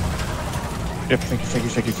wall. Yep, thank you, thank you,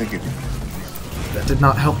 thank you, thank you. That did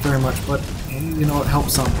not help very much, but you know, it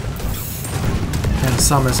helped some. And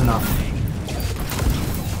some is enough.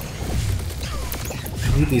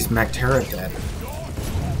 I need these Mactera dead.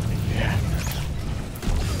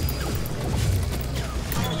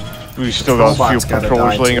 We still got a few Robot's gotta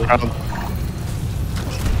controllers die, laying too. around.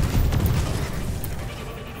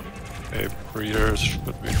 Okay, breeders should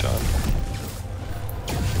be done.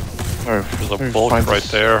 Alright, There's let a me bulk find right this.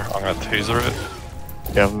 there. I'm gonna taser it.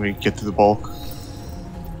 Yeah, let me get to the bulk.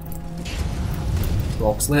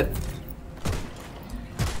 Bulk's lit.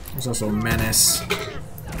 There's also a menace.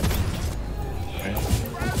 Okay.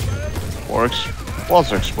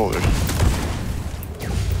 Lots of exploders.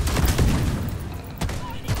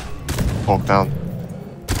 Bulk down.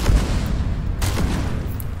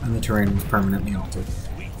 And the terrain was permanently altered.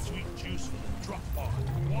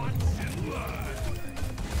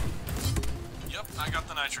 Yep, I got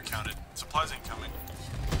the nitro counted. Supplies incoming.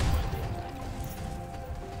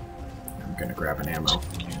 I'm gonna grab an ammo.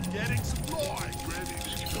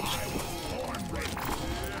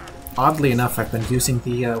 Oddly enough, I've been using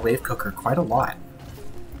the wave cooker quite a lot.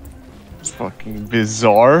 It's fucking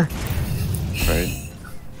bizarre. Right.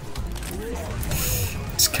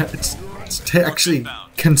 It's actually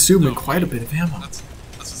consuming quite a bit of ammo. That's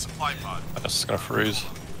a supply pod. This is gonna freeze.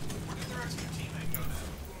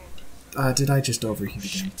 Did I just overheat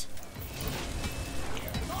again?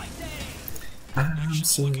 I'm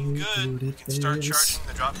so Looking good good. You at can start this. charging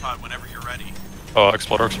the drop pod whenever you're ready. Oh,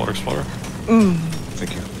 exploder, exploder, exploder.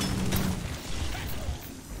 Thank you.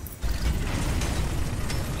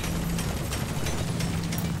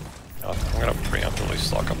 I'm gonna preemptively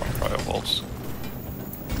stock up on cryo bolts.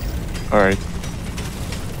 Alright.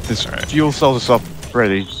 This fuel cell is up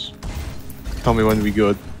ready. Just tell me when to be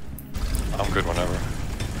good. I'm good whenever.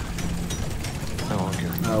 Oh, okay.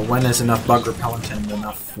 When is enough bug repellent and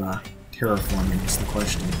enough terraforming is the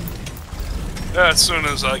question. Yeah, as soon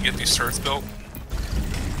as I get these turrets built.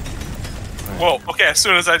 Well, okay, as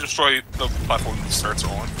soon as I destroy the platform these turrets are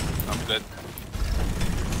on, I'm good.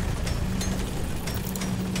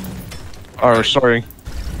 Alright, sorry.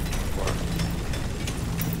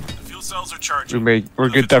 The fuel cells are charging. We're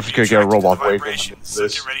Move it to definitely be gonna get a attracted to robot the wave vibration, into so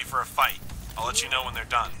this. get ready for a fight. I'll let you know when they're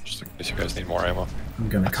done. Just in case you guys need more ammo. I'm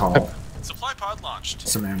gonna call Supply pod launched.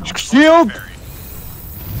 some ammo. Shield! Buried.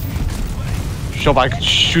 Shellbike,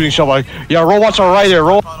 shooting shellbike. Yeah, robots are right there,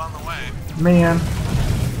 Pod on the way. Man,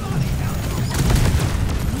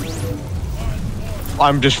 I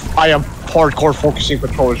am hardcore focusing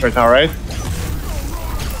controllers right now, right?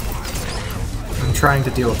 I'm trying to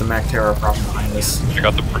deal with the Mac Terror problem behind this. I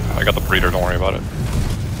got the breeder. Don't worry about it.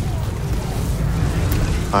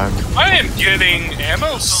 I am getting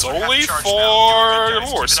ammo solely for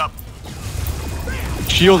Dwarves.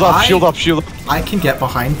 Shield up, shield up, shield up. I can get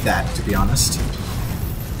behind that, to be honest.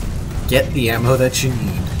 Get the ammo that you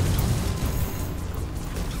need.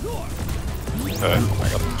 Okay,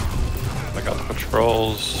 I got the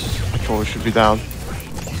patrols. Controller should be down.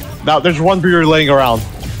 Now there's one breeder laying around.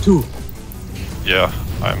 Two. Yeah,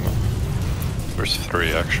 there's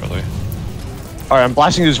 3 actually. Alright, I'm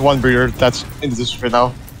blasting this one breeder that's in the distance right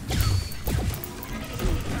now.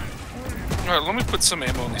 Alright, let me put some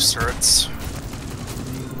ammo in these turrets.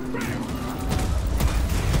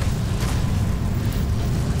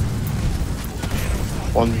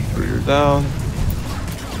 One breeder down.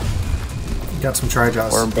 Got some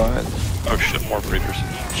tri-jaws. Worm behind. Oh shit, more breeders.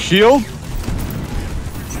 Shield?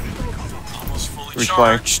 Almost fully Which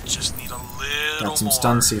charged. Just need a little Got some more.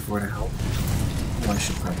 stun C4 to help. Oh, I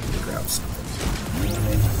should probably grab some.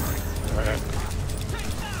 Alright.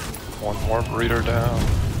 One more breeder down.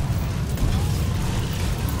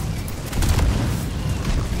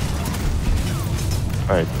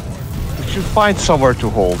 Alright. We should find somewhere to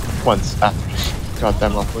hold once after this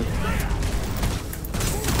goddamn upload.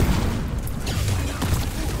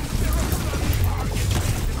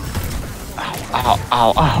 Ow,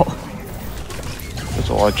 ow, ow. There's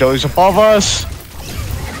a lot of jellies above us.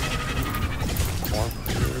 More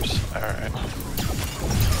breeders. Alright.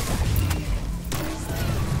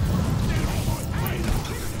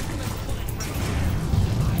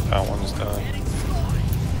 That one's done.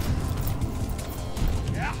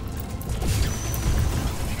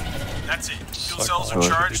 That's it. Fuel Second cells are one should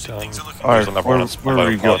be charged. done. Things are looking Alright, good. another where, one that's where do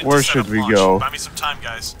we go? above Where Set should up we launch. go? Buy me some time,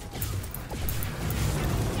 guys.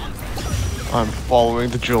 I'm following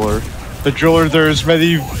the driller. The driller, there's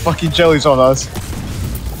many fucking jellies on us.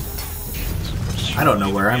 I don't know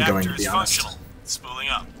where I'm going, to Reactor be is honest. functional. Spooling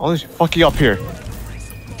up. Only fucking up here.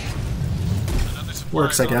 Another supply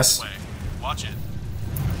Works, is I on guess. its way. Watch it.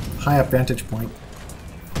 High up vantage point.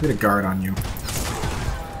 Get a guard on you.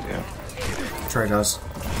 Yeah. Tri-jaws.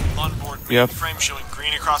 Onboard Yep. frame showing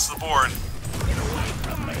green across the board.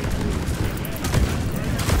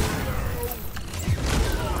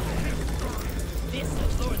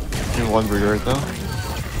 In one breeder right now.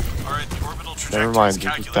 Alright, the orbital trajectory Never mind,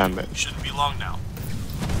 just damn it. Shouldn't be long now.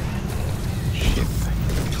 Shit.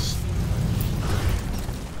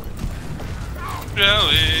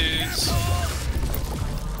 Jellies.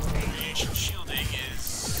 Radiation shielding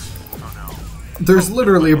is... Oh no. There's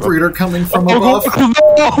literally a breeder coming from above. No,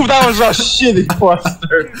 that was a shitty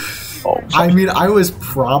cluster. Oh, I mean, I was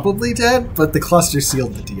probably dead, but the cluster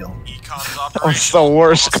sealed the deal. Econ's that's the operational.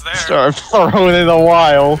 worst Almost cluster there. I've thrown in a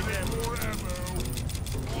while.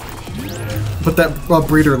 But that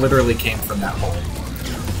breeder literally came from that hole.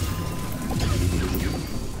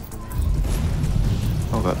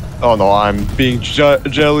 Oh, God. Oh no, I'm being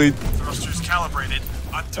jellied. Thrusters calibrated.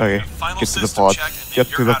 I'm doing Okay, a final get to the system pod. check, and then Get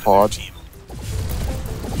you're to the out of there, pod. team.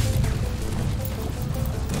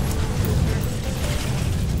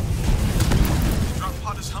 Drop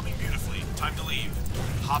pod is humming beautifully. Time to leave.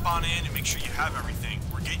 Hop on in and make sure you have everything.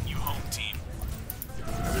 We're getting you home, team.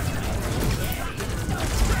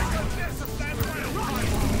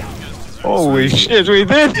 Holy shit, we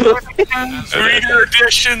did it! Breeder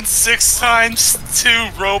edition 6 times 2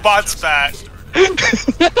 robots back.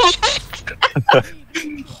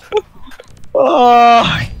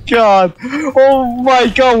 Oh god! Oh my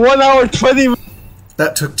god! 1 hour 20 minutes.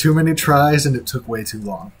 That took too many tries, and it took way too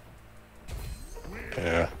long.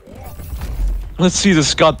 Yeah. Let's see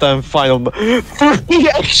this goddamn final. 3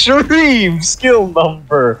 extreme skill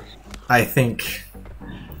number. I think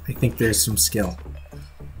there's some skill.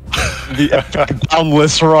 The epic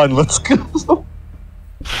boundless run. Let's go.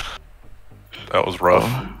 That was rough.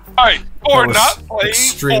 Alright, for That was not playing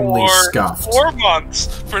extremely for scuffed. 4 months.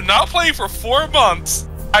 For not playing for 4 months,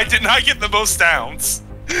 I did not get the most downs.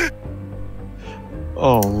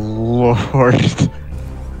 Oh lord.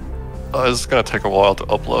 It's gonna take a while to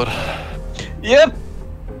upload. Yep.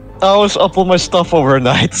 I always upload my stuff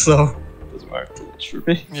overnight, so doesn't matter too much for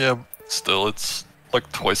me. Yeah, still, it's like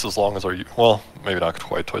twice as long as our... Well, maybe not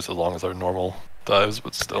quite twice as long as our normal dives,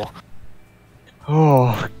 but still.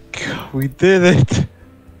 Oh god, we did it.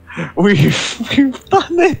 We've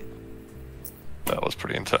done it. That was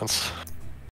pretty intense.